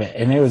through all of it.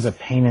 And it was a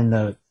pain in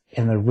the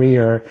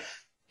rear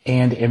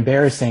and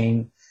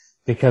embarrassing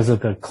because of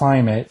the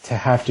climate, to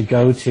have to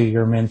go to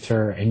your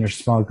mentor and your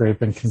small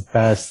group and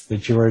confess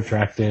that you were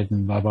attracted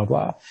and blah, blah,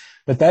 blah.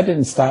 But that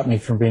didn't stop me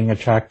from being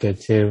attracted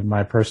to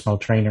my personal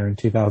trainer in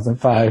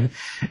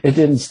 2005. It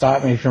didn't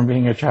stop me from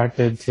being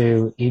attracted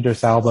to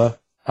Idris Elba.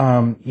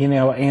 And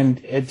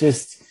it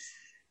just,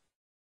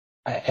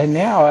 and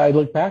now I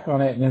look back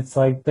on it and it's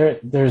like,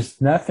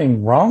 there's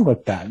nothing wrong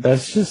with that.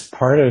 That's just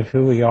part of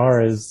who we are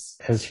as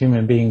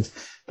human beings.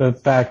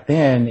 But back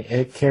then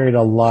it carried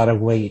a lot of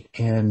weight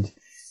and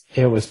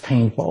it was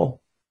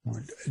painful.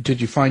 Did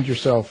you find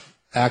yourself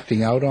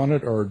acting out on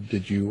it, or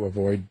did you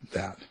avoid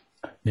that?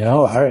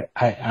 No,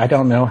 I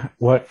don't know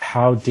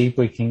how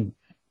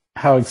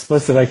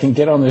explicit I can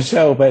get on the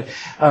show, but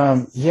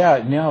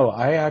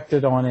I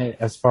acted on it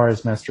as far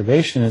as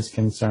masturbation is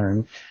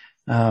concerned,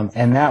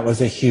 and that was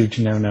a huge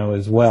no-no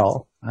as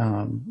well.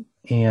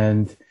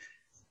 But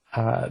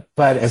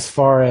as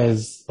far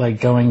as like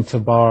going to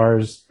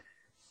bars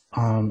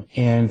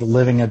and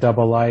living a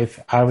double life,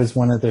 I was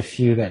one of the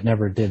few that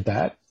never did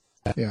that.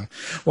 Yeah,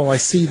 well, I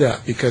see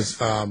that because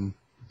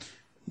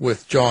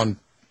with John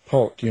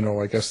Polk,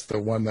 I guess the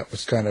one that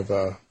was kind of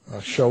a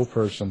show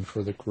person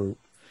for the group,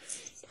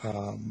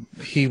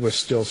 he was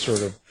still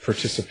sort of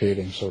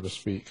participating, so to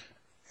speak.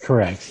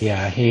 Correct.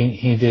 Yeah,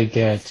 he did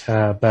get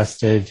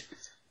busted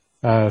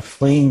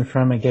fleeing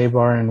from a gay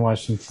bar in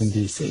Washington,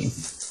 D.C.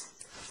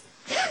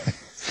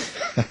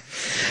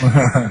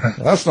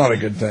 That's not a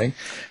good thing.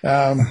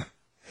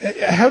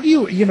 How do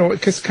you,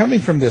 because coming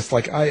from this,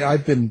 like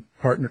I've been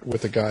partnered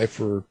with a guy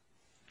for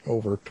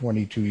over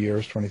 23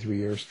 years.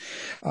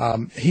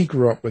 He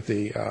grew up with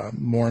the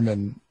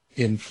Mormon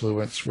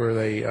influence where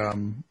they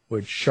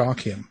would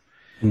shock him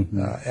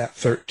at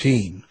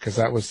 13, because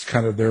that was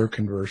kind of their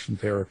conversion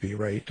therapy,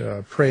 right?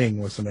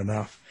 Praying wasn't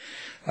enough.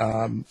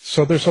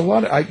 So there's a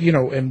lot of,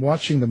 in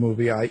watching the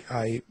movie,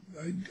 I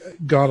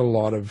got a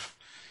lot of,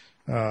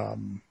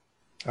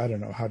 I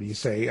don't know, how do you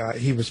say,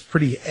 he was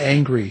pretty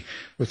angry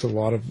with a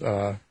lot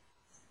of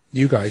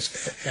you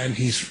guys, and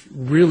he's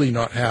really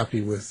not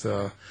happy with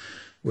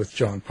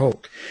John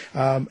Polk.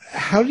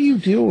 How do you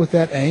deal with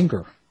that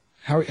anger?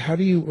 How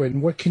do you,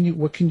 and what can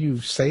you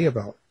say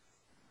about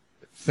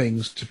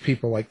things to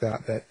people like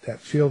that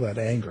feel that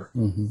anger?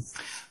 Mm-hmm.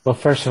 Well,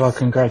 first of all,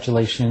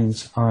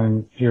 congratulations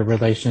on your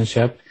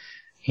relationship,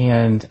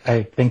 and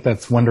I think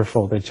that's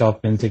wonderful that y'all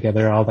have been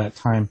together all that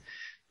time.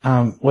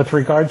 With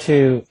regard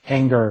to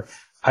anger,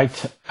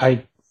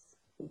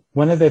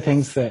 one of the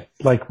things that,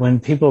 like, when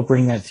people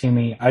bring that to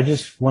me, I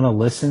just want to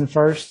listen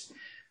first,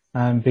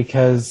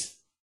 because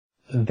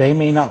they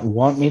may not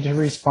want me to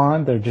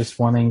respond. They're just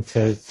wanting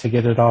to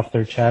get it off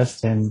their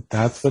chest, and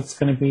that's what's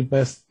going to be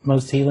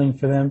most healing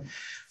for them.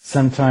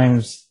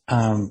 Sometimes,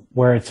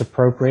 where it's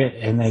appropriate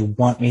and they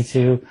want me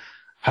to,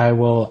 I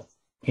will,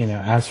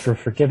 ask for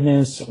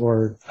forgiveness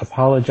or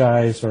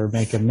apologize or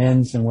make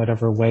amends in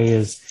whatever way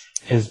is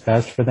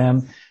best for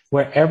them.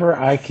 Wherever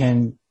I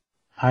can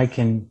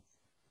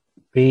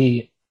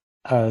be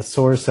a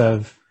source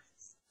of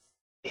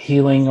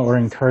healing or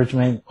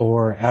encouragement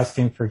or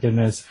asking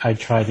forgiveness, I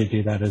try to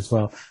do that as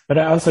well. But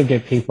I also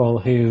get people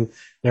who,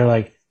 they're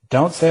like,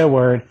 don't say a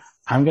word.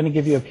 I'm going to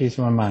give you a piece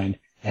of my mind,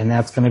 and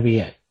that's going to be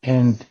it.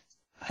 And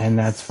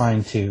that's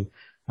fine too.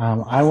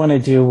 I want to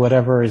do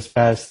whatever is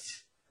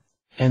best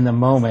in the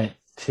moment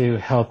to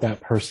help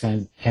that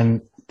person.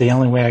 And the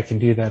only way I can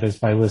do that is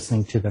by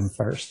listening to them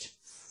first.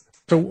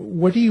 So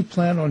what do you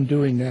plan on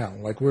doing now?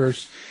 Like,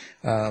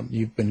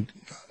 you've been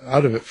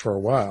out of it for a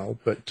while,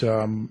 but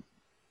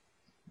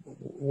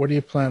what do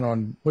you plan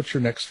on? What's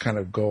your next kind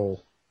of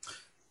goal?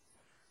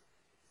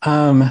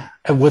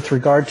 With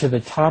regard to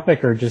the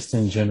topic or just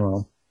in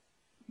general?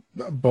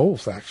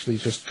 Both, actually,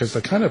 just because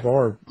they kind of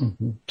are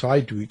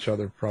tied to each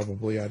other,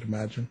 probably, I'd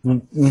imagine.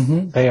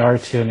 Mm-hmm. They are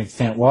to an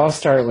extent. Well, I'll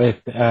start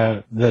with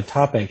the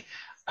topic.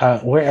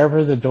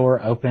 Wherever the door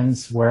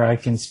opens where I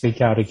can speak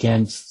out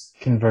against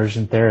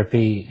conversion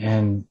therapy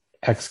and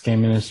ex-gay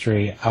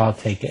ministry, I'll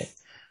take it.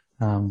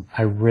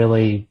 I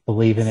really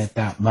believe in it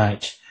that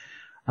much.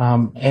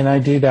 And I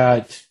do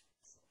that,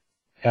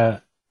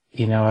 I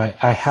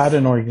had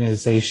an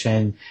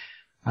organization,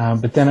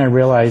 but then I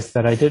realized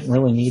that I didn't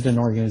really need an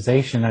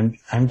organization.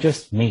 I'm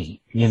just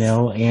me,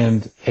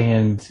 and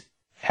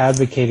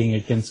advocating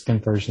against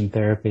conversion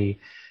therapy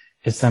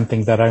is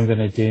something that I'm going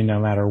to do no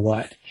matter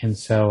what. And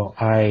so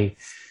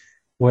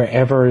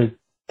wherever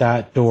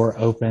that door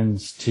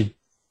opens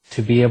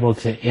to be able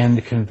to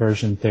end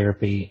conversion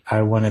therapy,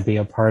 I want to be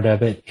a part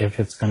of it if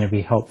it's going to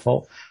be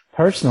helpful.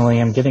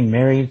 Personally, I'm getting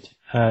married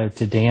to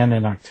Dan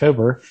in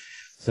October,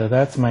 so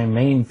that's my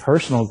main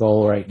personal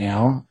goal right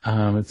now.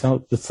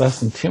 It's less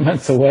than 2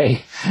 months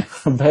away,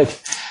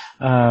 but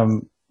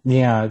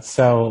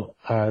so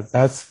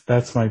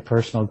that's my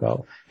personal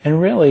goal.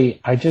 And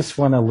really, I just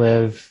want to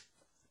live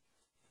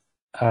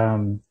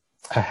a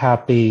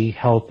happy,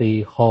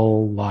 healthy,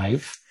 whole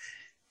life,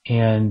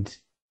 and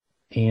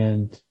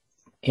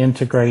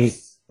integrate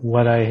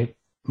what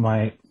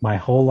my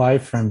whole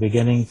life from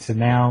beginning to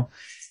now,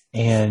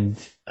 and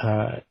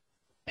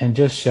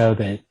just show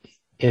that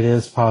it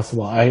is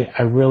possible.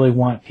 I really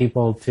want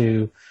people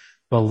to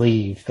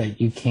believe that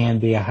you can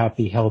be a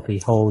happy, healthy,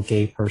 whole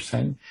gay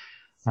person,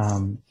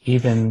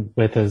 even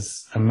with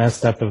as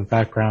messed up of a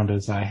background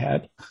as I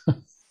had.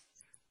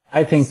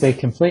 I think they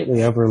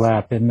completely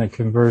overlap in the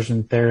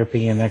conversion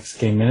therapy and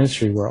ex-gay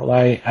ministry world.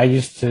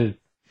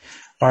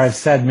 I've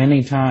said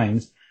many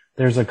times,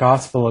 there's a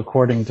gospel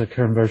according to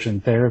conversion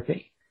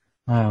therapy.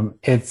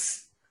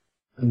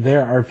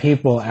 There are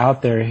people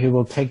out there who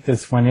will take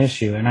this one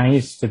issue, and I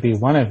used to be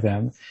one of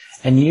them,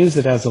 and use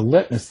it as a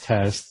litmus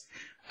test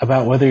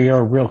about whether you're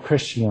a real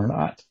Christian or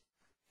not.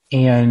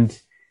 And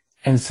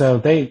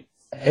so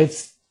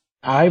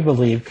I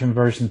believe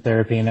conversion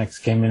therapy and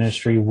ex-gay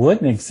ministry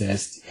wouldn't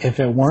exist if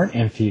it weren't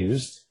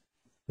infused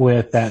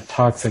with that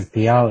toxic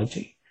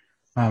theology.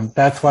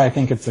 That's why I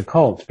think it's a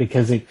cult,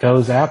 because it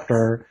goes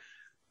after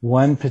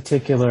one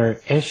particular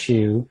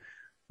issue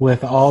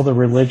with all the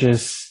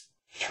religious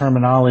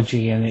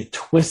terminology, and it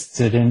twists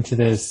it into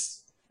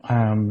this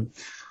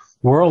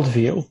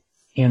worldview.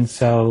 And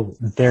so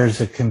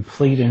there's a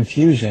complete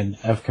infusion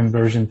of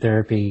conversion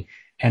therapy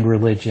and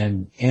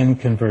religion in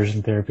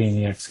conversion therapy in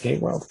the ex-gay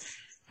world.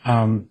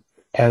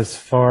 As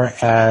far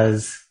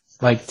as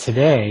like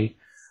today,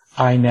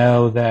 I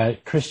know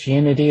that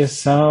Christianity is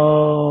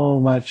so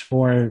much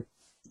more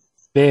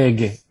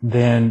big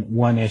than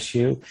one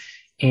issue.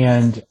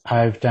 And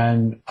I've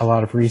done a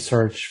lot of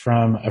research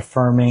from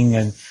affirming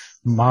and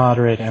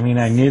moderate. I mean,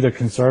 I knew the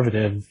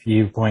conservative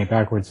viewpoint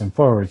backwards and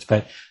forwards,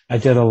 but I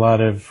did a lot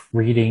of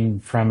reading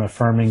from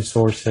affirming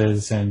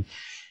sources, and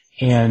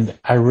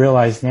I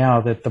realize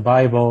now that the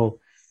Bible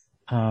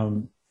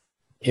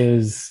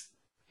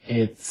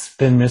it's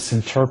been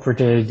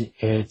misinterpreted.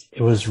 It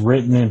was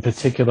written in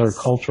particular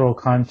cultural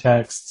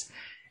contexts.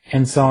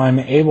 And so I'm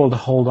able to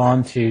hold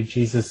on to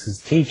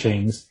Jesus'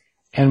 teachings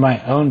and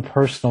my own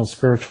personal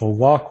spiritual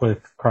walk with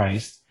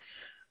Christ.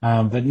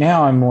 But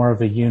now I'm more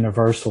of a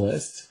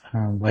universalist.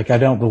 I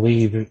don't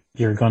believe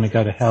you're going to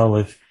go to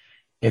hell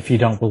if you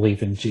don't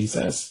believe in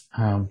Jesus.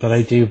 But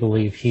I do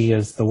believe he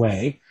is the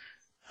way,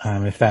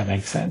 if that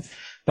makes sense.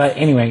 But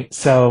anyway,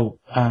 so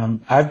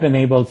I've been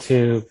able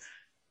to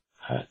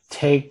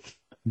take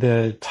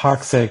the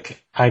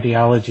toxic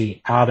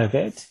ideology out of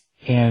it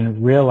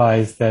and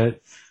realize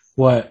that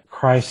what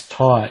Christ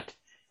taught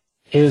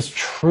is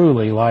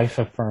truly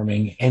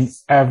life-affirming in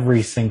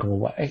every single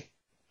way.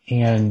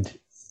 And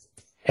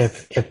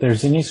if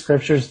there's any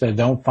scriptures that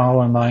don't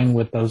fall in line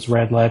with those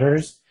red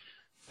letters,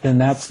 then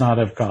that's not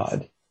of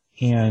God.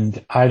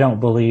 And I don't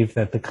believe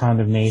that the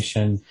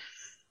condemnation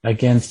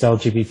against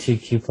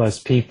LGBTQ plus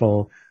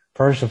people,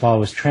 first of all,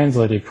 was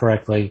translated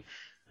correctly.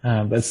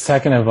 But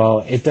second of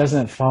all, it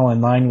doesn't fall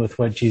in line with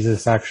what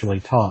Jesus actually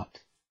taught.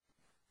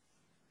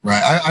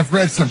 Right. I've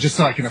read some, just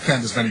so I can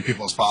offend as many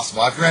people as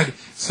possible, I've read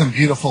some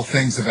beautiful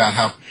things about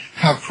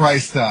how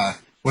Christ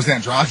was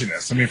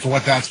androgynous. I mean, for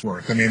what that's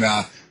worth. I mean,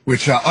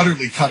 which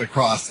utterly cut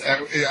across,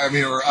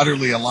 or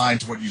utterly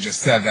aligned to what you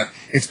just said, that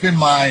it's been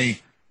my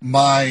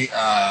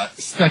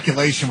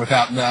speculation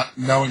without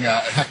knowing a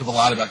heck of a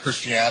lot about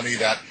Christianity,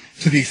 that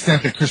to the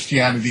extent that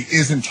Christianity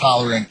is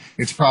intolerant,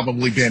 it's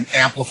probably been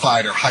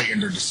amplified or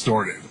heightened or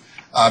distorted,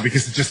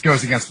 because it just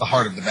goes against the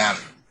heart of the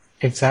matter.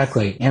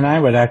 Exactly. And I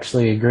would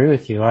actually agree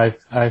with you.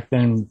 I've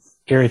been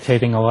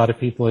irritating a lot of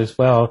people as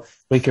well.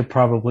 We could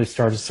probably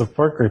start a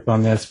support group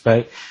on this,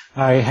 but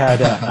I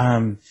had,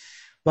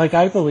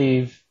 I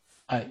believe,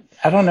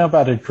 I don't know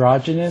about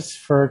androgynous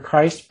for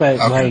Christ, but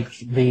okay. Like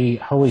the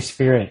Holy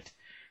Spirit,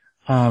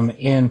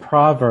 in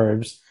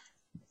Proverbs,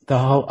 the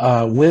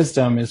whole,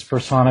 wisdom is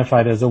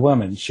personified as a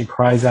woman. She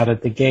cries out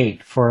at the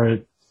gate for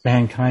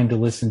mankind to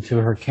listen to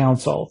her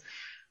counsel.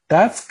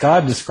 That's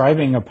God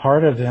describing a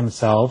part of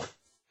himself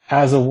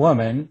as a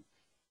woman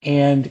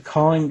and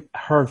calling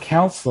her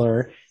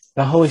counselor.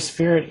 The Holy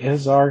Spirit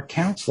is our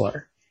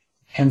counselor.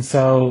 And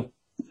so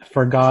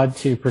for God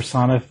to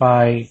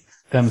personify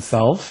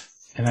themselves,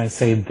 and I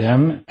say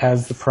them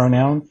as the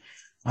pronoun,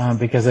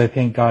 because I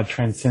think God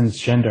transcends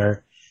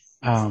gender,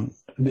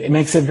 it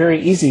makes it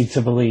very easy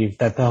to believe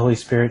that the Holy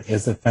Spirit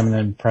is a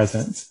feminine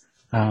presence.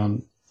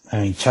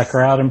 Check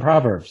her out in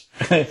Proverbs.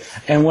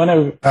 And one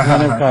of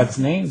God's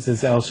names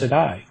is El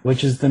Shaddai,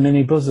 which is the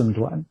many-bosomed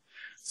one.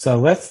 So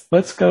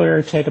let's go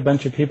irritate a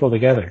bunch of people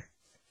together.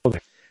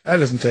 That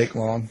doesn't take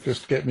long.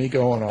 Just get me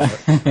going on it.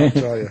 I'll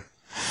tell you.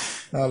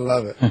 I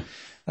love it.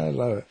 I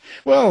love it.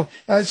 Well,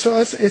 so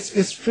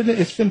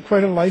it's been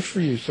quite a life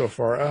for you so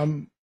far.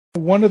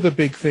 One of the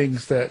big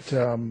things that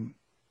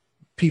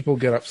people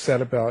get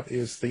upset about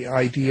is the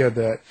idea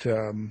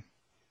that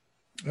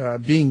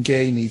being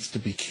gay needs to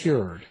be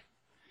cured,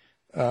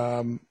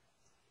 and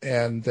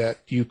that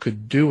you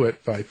could do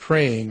it by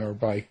praying or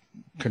by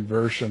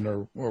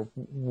conversion or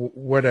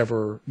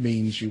whatever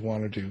means you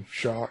want to do,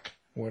 shock,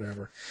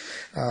 whatever.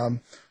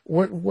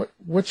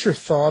 What's your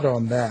thought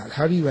on that?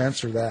 How do you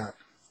answer that?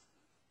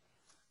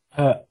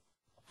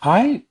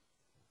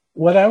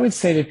 What I would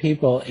say to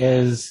people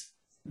is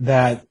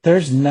that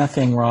there's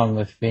nothing wrong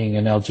with being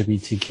an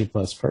LGBTQ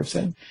plus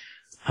person.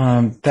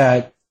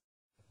 That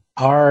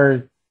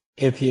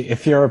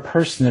if you're a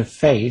person of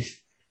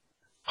faith,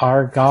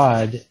 our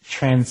God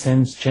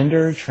transcends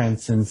gender,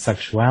 transcends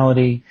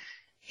sexuality,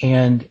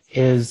 and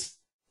is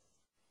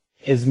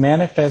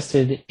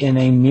manifested in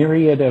a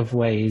myriad of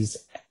ways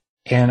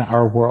in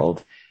our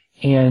world.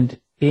 And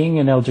being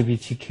an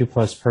LGBTQ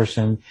plus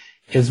person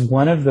is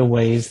one of the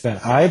ways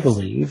that I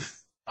believe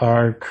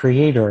our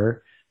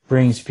Creator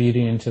brings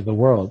beauty into the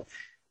world.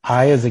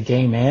 I, as a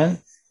gay man,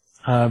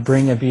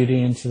 bring a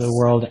beauty into the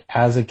world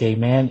as a gay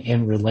man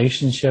in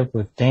relationship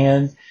with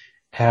Dan,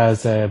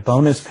 as a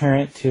bonus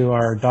parent to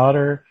our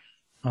daughter,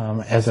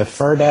 as a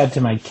fur dad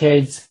to my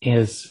kids,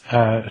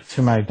 to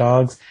my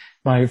dogs,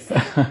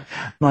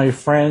 my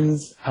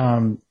friends.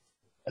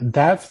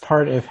 That's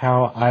part of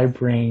how I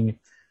bring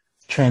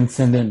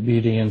transcendent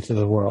beauty into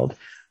the world.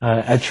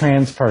 A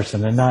trans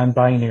person, a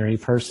non-binary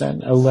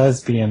person, a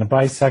lesbian, a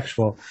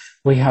bisexual.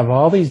 We have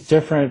all these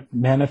different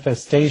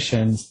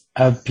manifestations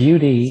of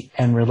beauty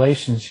and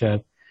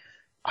relationship,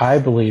 I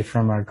believe,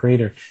 from our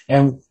Creator.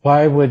 And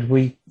why would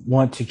we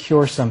want to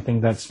cure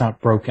something that's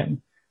not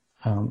broken?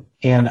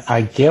 And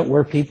I get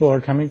where people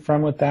are coming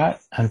from with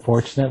that.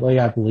 Unfortunately,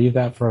 I believe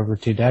that for over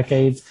 2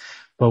 decades.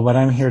 But what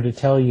I'm here to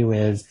tell you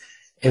is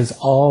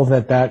all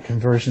that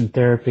conversion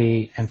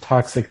therapy and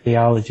toxic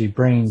theology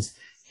brings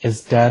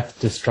is death,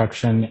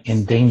 destruction,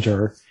 and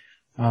danger.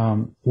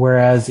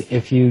 Whereas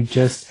if you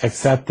just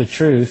accept the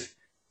truth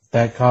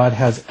that God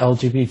has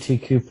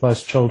LGBTQ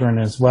plus children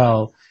as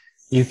well,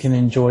 you can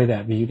enjoy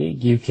that beauty.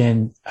 You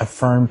can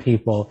affirm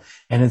people,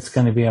 and it's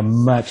going to be a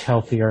much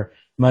healthier,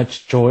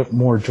 much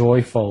more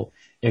joyful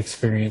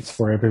experience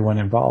for everyone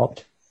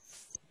involved.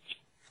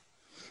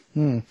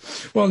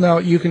 Well, now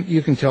you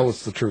can tell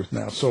us the truth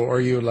now. So,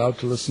 are you allowed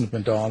to listen to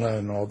Madonna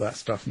and all that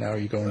stuff now? Are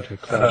you going to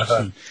clubs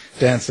and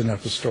dancing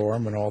up a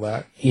storm and all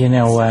that? You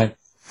know what?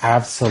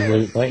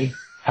 Absolutely.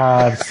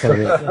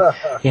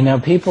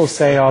 People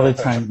say all the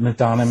time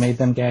Madonna made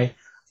them gay.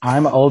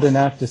 I'm old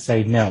enough to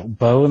say no.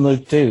 Bo and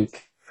Luke Duke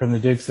from the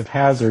Dukes of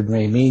Hazzard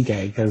made me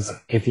gay, because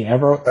if you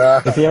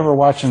ever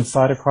watch them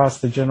slide across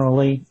the General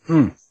Lee,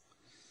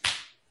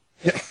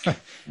 Yeah.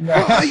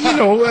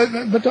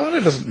 Well, Madonna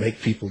doesn't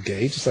make people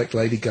gay, just like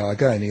Lady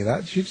Gaga, any of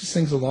that. She just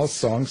sings a lot of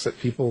songs that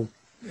people,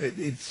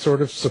 it's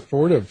sort of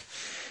supportive.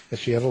 That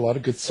she had a lot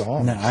of good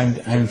songs. No,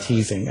 I'm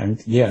teasing.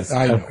 Yes.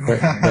 I know.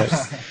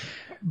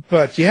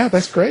 But yeah,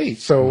 that's great.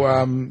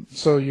 So,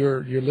 so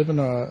you're living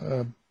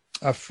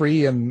a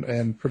free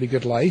and pretty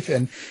good life.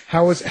 And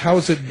how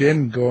has it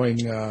been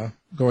going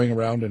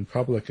around in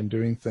public and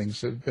doing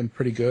things? Has it been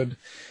pretty good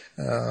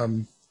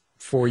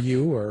for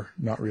you, or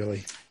not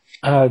really?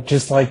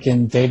 Just like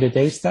in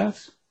day-to-day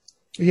stuff?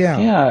 Yeah.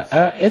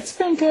 Yeah, it's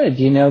been good.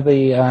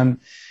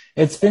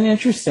 It's been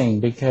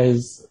interesting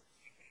because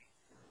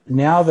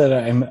now that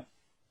I'm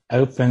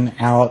open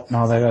out and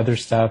all that other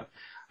stuff,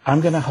 I'm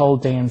going to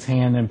hold Dan's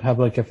hand in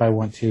public if I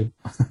want to,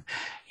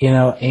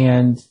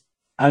 and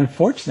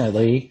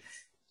unfortunately,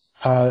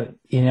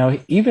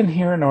 even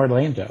here in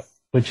Orlando,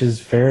 which is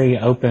very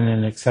open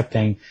and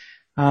accepting,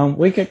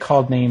 we get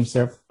called names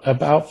there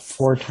about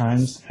 4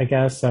 times, I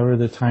guess, over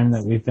the time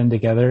that we've been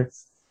together.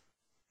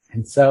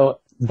 And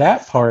so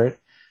that part,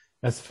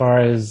 as far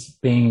as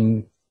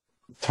being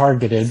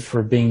targeted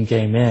for being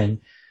gay men,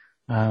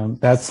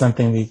 that's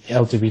something the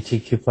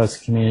LGBTQ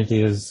plus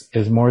community is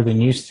more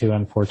than used to,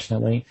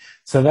 unfortunately.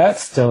 So that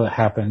still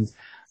happens.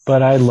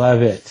 But I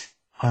love it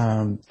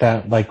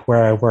that, like,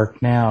 where I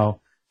work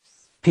now,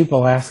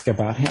 people ask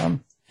about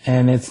him.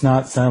 And it's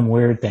not some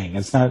weird thing.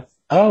 It's not,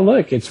 oh,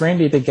 look, it's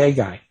Randy the gay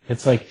guy.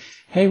 It's like,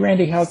 hey,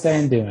 Randy, how's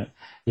Dan doing?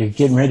 You're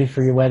getting ready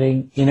for your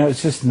wedding?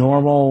 It's just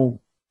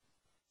normal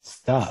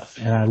stuff.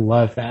 And I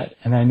love that.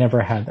 And I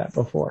never had that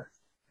before.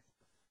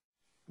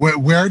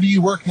 Where do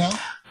you work now?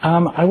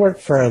 I work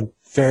for a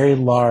very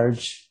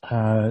large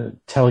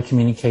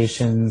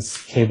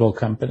telecommunications cable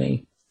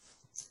company.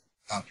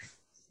 Okay.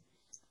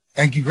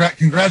 And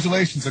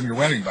congratulations on your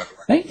wedding, by the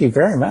way. Thank you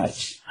very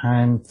much.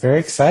 I'm very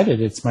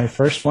excited. It's my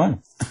first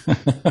one.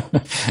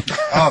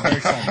 Oh, very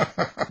exciting.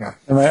 Yeah.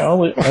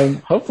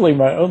 Hopefully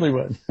my only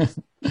one.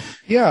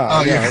 Yeah.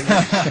 Oh,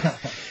 yeah.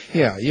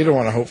 Yeah, you don't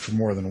want to hope for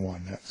more than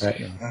one. That's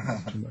right.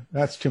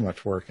 That's too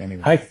much work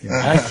anyway. I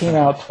came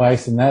out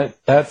twice, and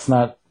that's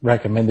not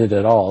recommended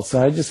at all.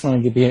 So I just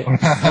want to be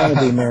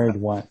married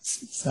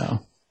once.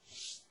 So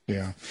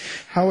yeah,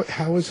 how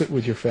is it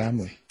with your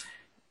family?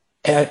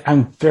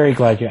 I'm very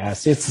glad you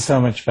asked. It's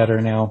so much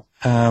better now.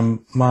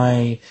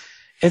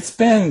 It's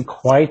been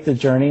quite the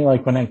journey.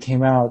 Like when I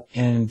came out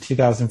in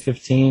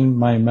 2015,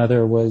 my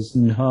mother was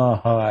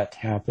not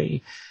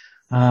happy.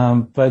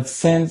 But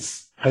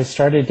since I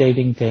started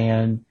dating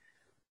Dan,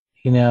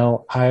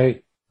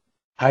 I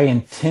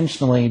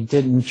intentionally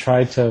didn't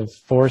try to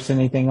force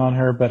anything on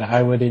her, but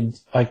I would,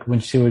 like when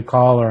she would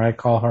call or I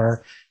call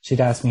her,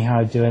 she'd ask me how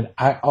I do it.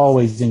 I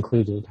always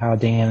included how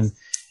Dan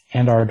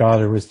and our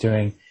daughter was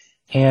doing.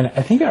 And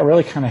I think that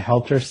really kind of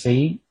helped her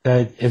see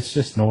that it's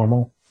just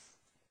normal.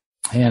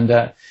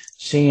 And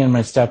she and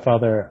my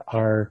stepfather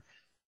are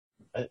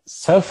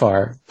so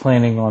far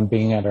planning on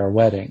being at our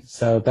wedding.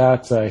 So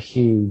that's a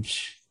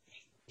huge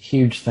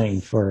huge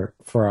thing for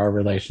our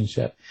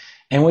relationship.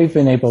 And we've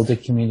been able to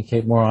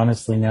communicate more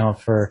honestly now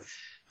for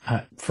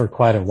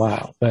quite a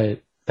while,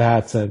 but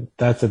that's a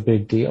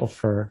big deal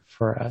for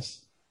us.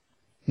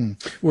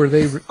 Were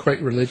they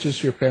quite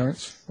religious, your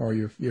parents or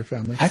your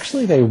family?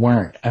 Actually, they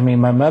weren't. I mean,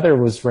 my mother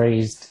was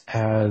raised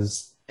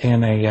as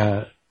in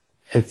a,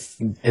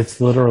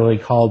 it's literally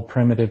called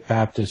Primitive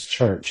Baptist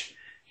Church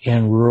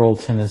in rural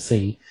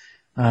Tennessee.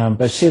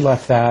 But she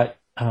left that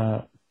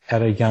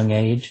at a young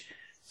age.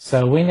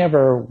 So we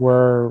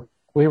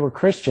were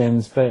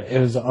Christians, but it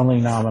was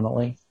only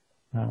nominally.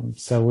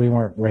 So we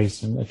weren't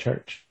raised in the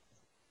church.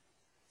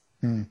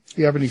 Do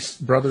you have any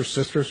brothers,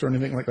 sisters, or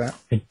anything like that?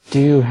 I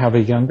do have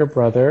a younger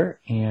brother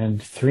and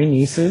 3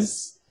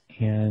 nieces,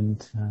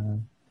 and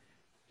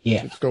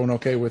yeah. It's going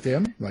okay with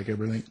him, like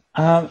everything?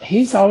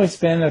 He's always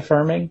been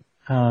affirming.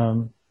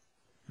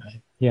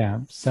 Yeah,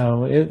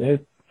 so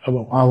it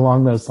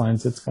along those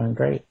lines, it's going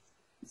great.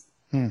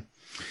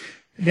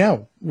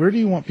 Now, where do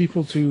you want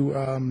people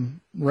to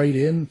write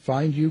in,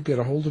 find you, get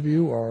a hold of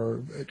you,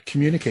 or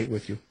communicate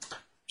with you?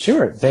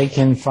 Sure. They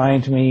can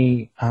find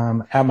me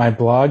at my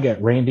blog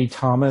at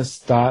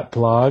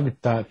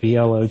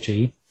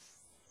randythomas.blog.blog.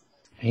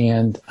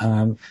 And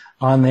on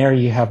there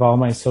you have all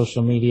my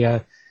social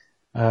media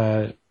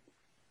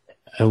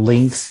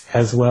links,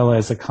 as well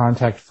as a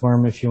contact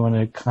form if you want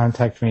to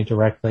contact me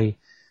directly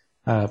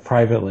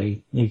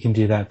privately. You can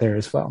do that there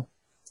as well.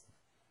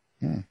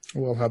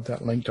 We'll have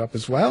that linked up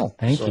as well.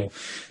 Thank you.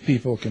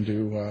 People can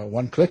do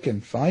one click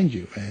and find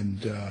you.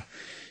 And,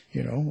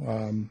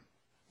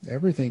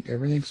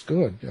 everything's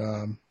good.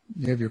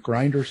 You have your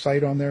Grindr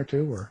site on there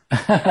too, or?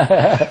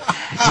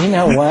 You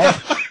know what?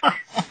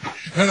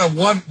 No,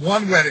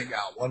 one wedding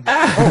out. One.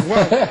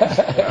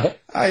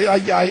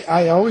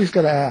 I always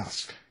got to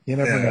ask. You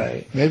never know.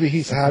 Right. Maybe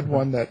he's had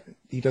one that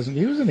he doesn't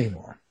use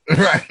anymore.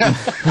 Right.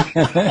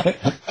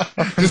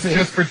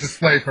 just for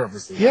display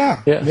purposes.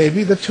 Yeah.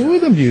 Maybe the two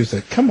of them use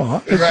it. Come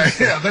on. Right.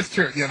 Yeah, that's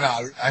true.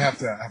 I have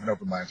to have an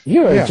open mind.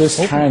 You are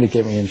just trying to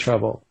get me in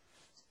trouble.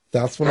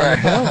 That's what I'm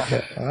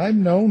about.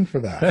 I'm known for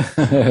that.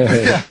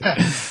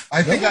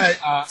 I think I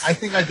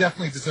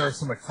definitely deserve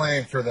some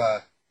acclaim for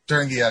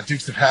during the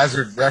Dukes of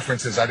Hazzard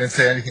references. I didn't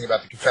say anything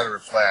about the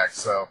Confederate flag,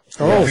 so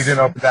we didn't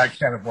open that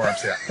can of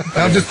worms yet.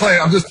 I'm just playing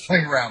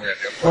around with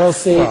you. Well,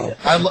 see,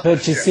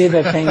 but you see,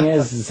 the thing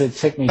is it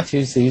took me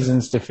 2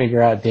 seasons to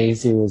figure out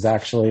Daisy was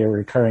actually a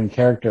recurring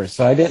character,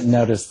 so I didn't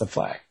notice the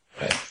flag.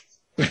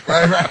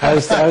 Right. I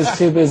was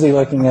too busy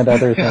looking at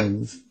other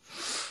things.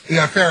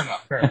 Yeah, fair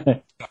enough.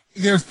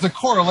 There's the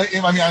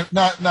correlation. I mean,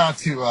 not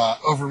to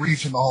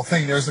overreach in the whole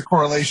thing. There's a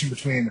correlation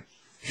between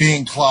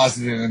being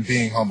closeted and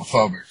being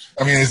homophobic.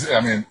 I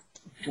mean,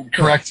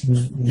 correct?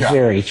 Yeah.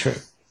 Very true.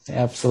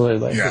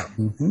 Absolutely. Yeah.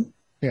 Mm-hmm.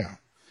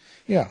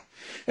 Yeah.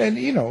 And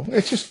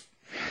it's just,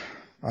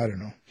 I don't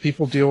know.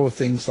 People deal with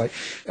things like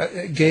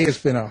gay has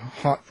been a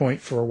hot point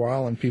for a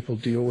while, and people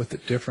deal with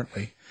it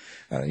differently.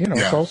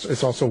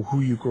 It's also who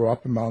you grew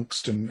up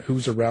amongst and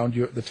who's around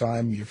you at the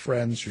time, your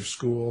friends, your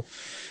school.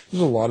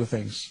 There's a lot of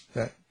things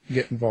that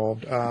get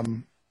involved.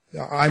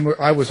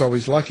 I was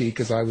always lucky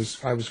because I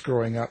was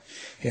growing up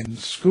in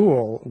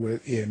school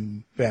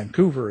in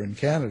Vancouver in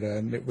Canada,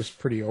 and it was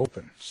pretty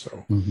open.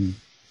 So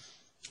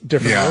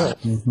different world,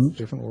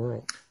 different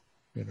world.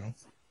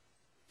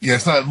 Yeah,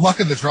 it's not luck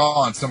of the draw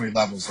on so many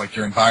levels, like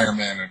your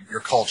environment and your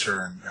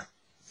culture, and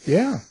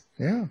yeah.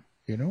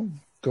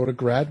 Go to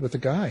grad with a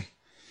guy.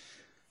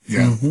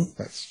 Yeah,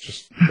 that's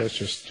just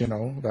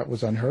that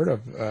was unheard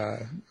of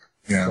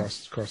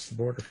across the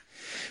border.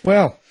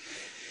 Well,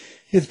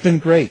 it's been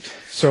great.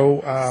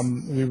 So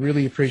we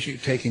really appreciate you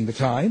taking the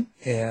time,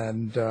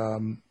 and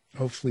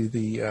hopefully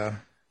the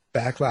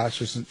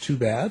backlash isn't too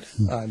bad.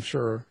 I'm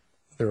sure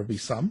there will be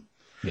some.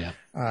 Yeah,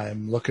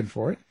 I'm looking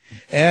for it.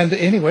 And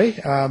anyway,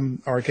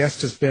 our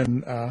guest has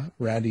been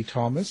Randy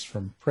Thomas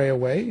from Pray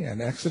Away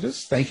and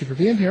Exodus. Thank you for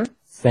being here.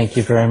 Thank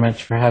you very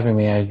much for having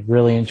me. I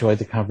really enjoyed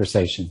the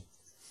conversation.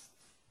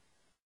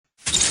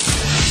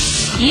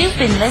 You've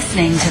been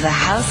listening to the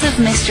House of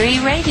Mystery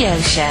radio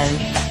show.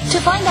 To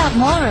find out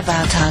more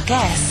about our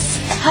guests,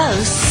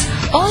 hosts,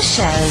 or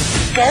shows,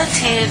 go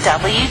to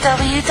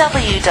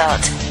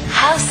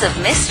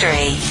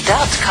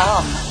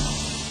www.houseofmystery.com.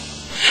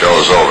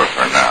 Show's over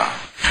for now.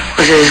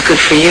 Was it as good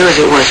for you as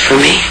it was for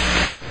me?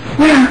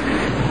 Well,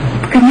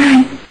 good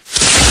night.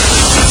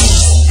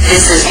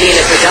 This has been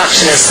a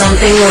production of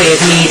Something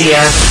Weird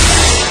Media.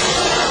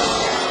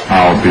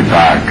 I'll be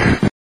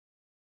back.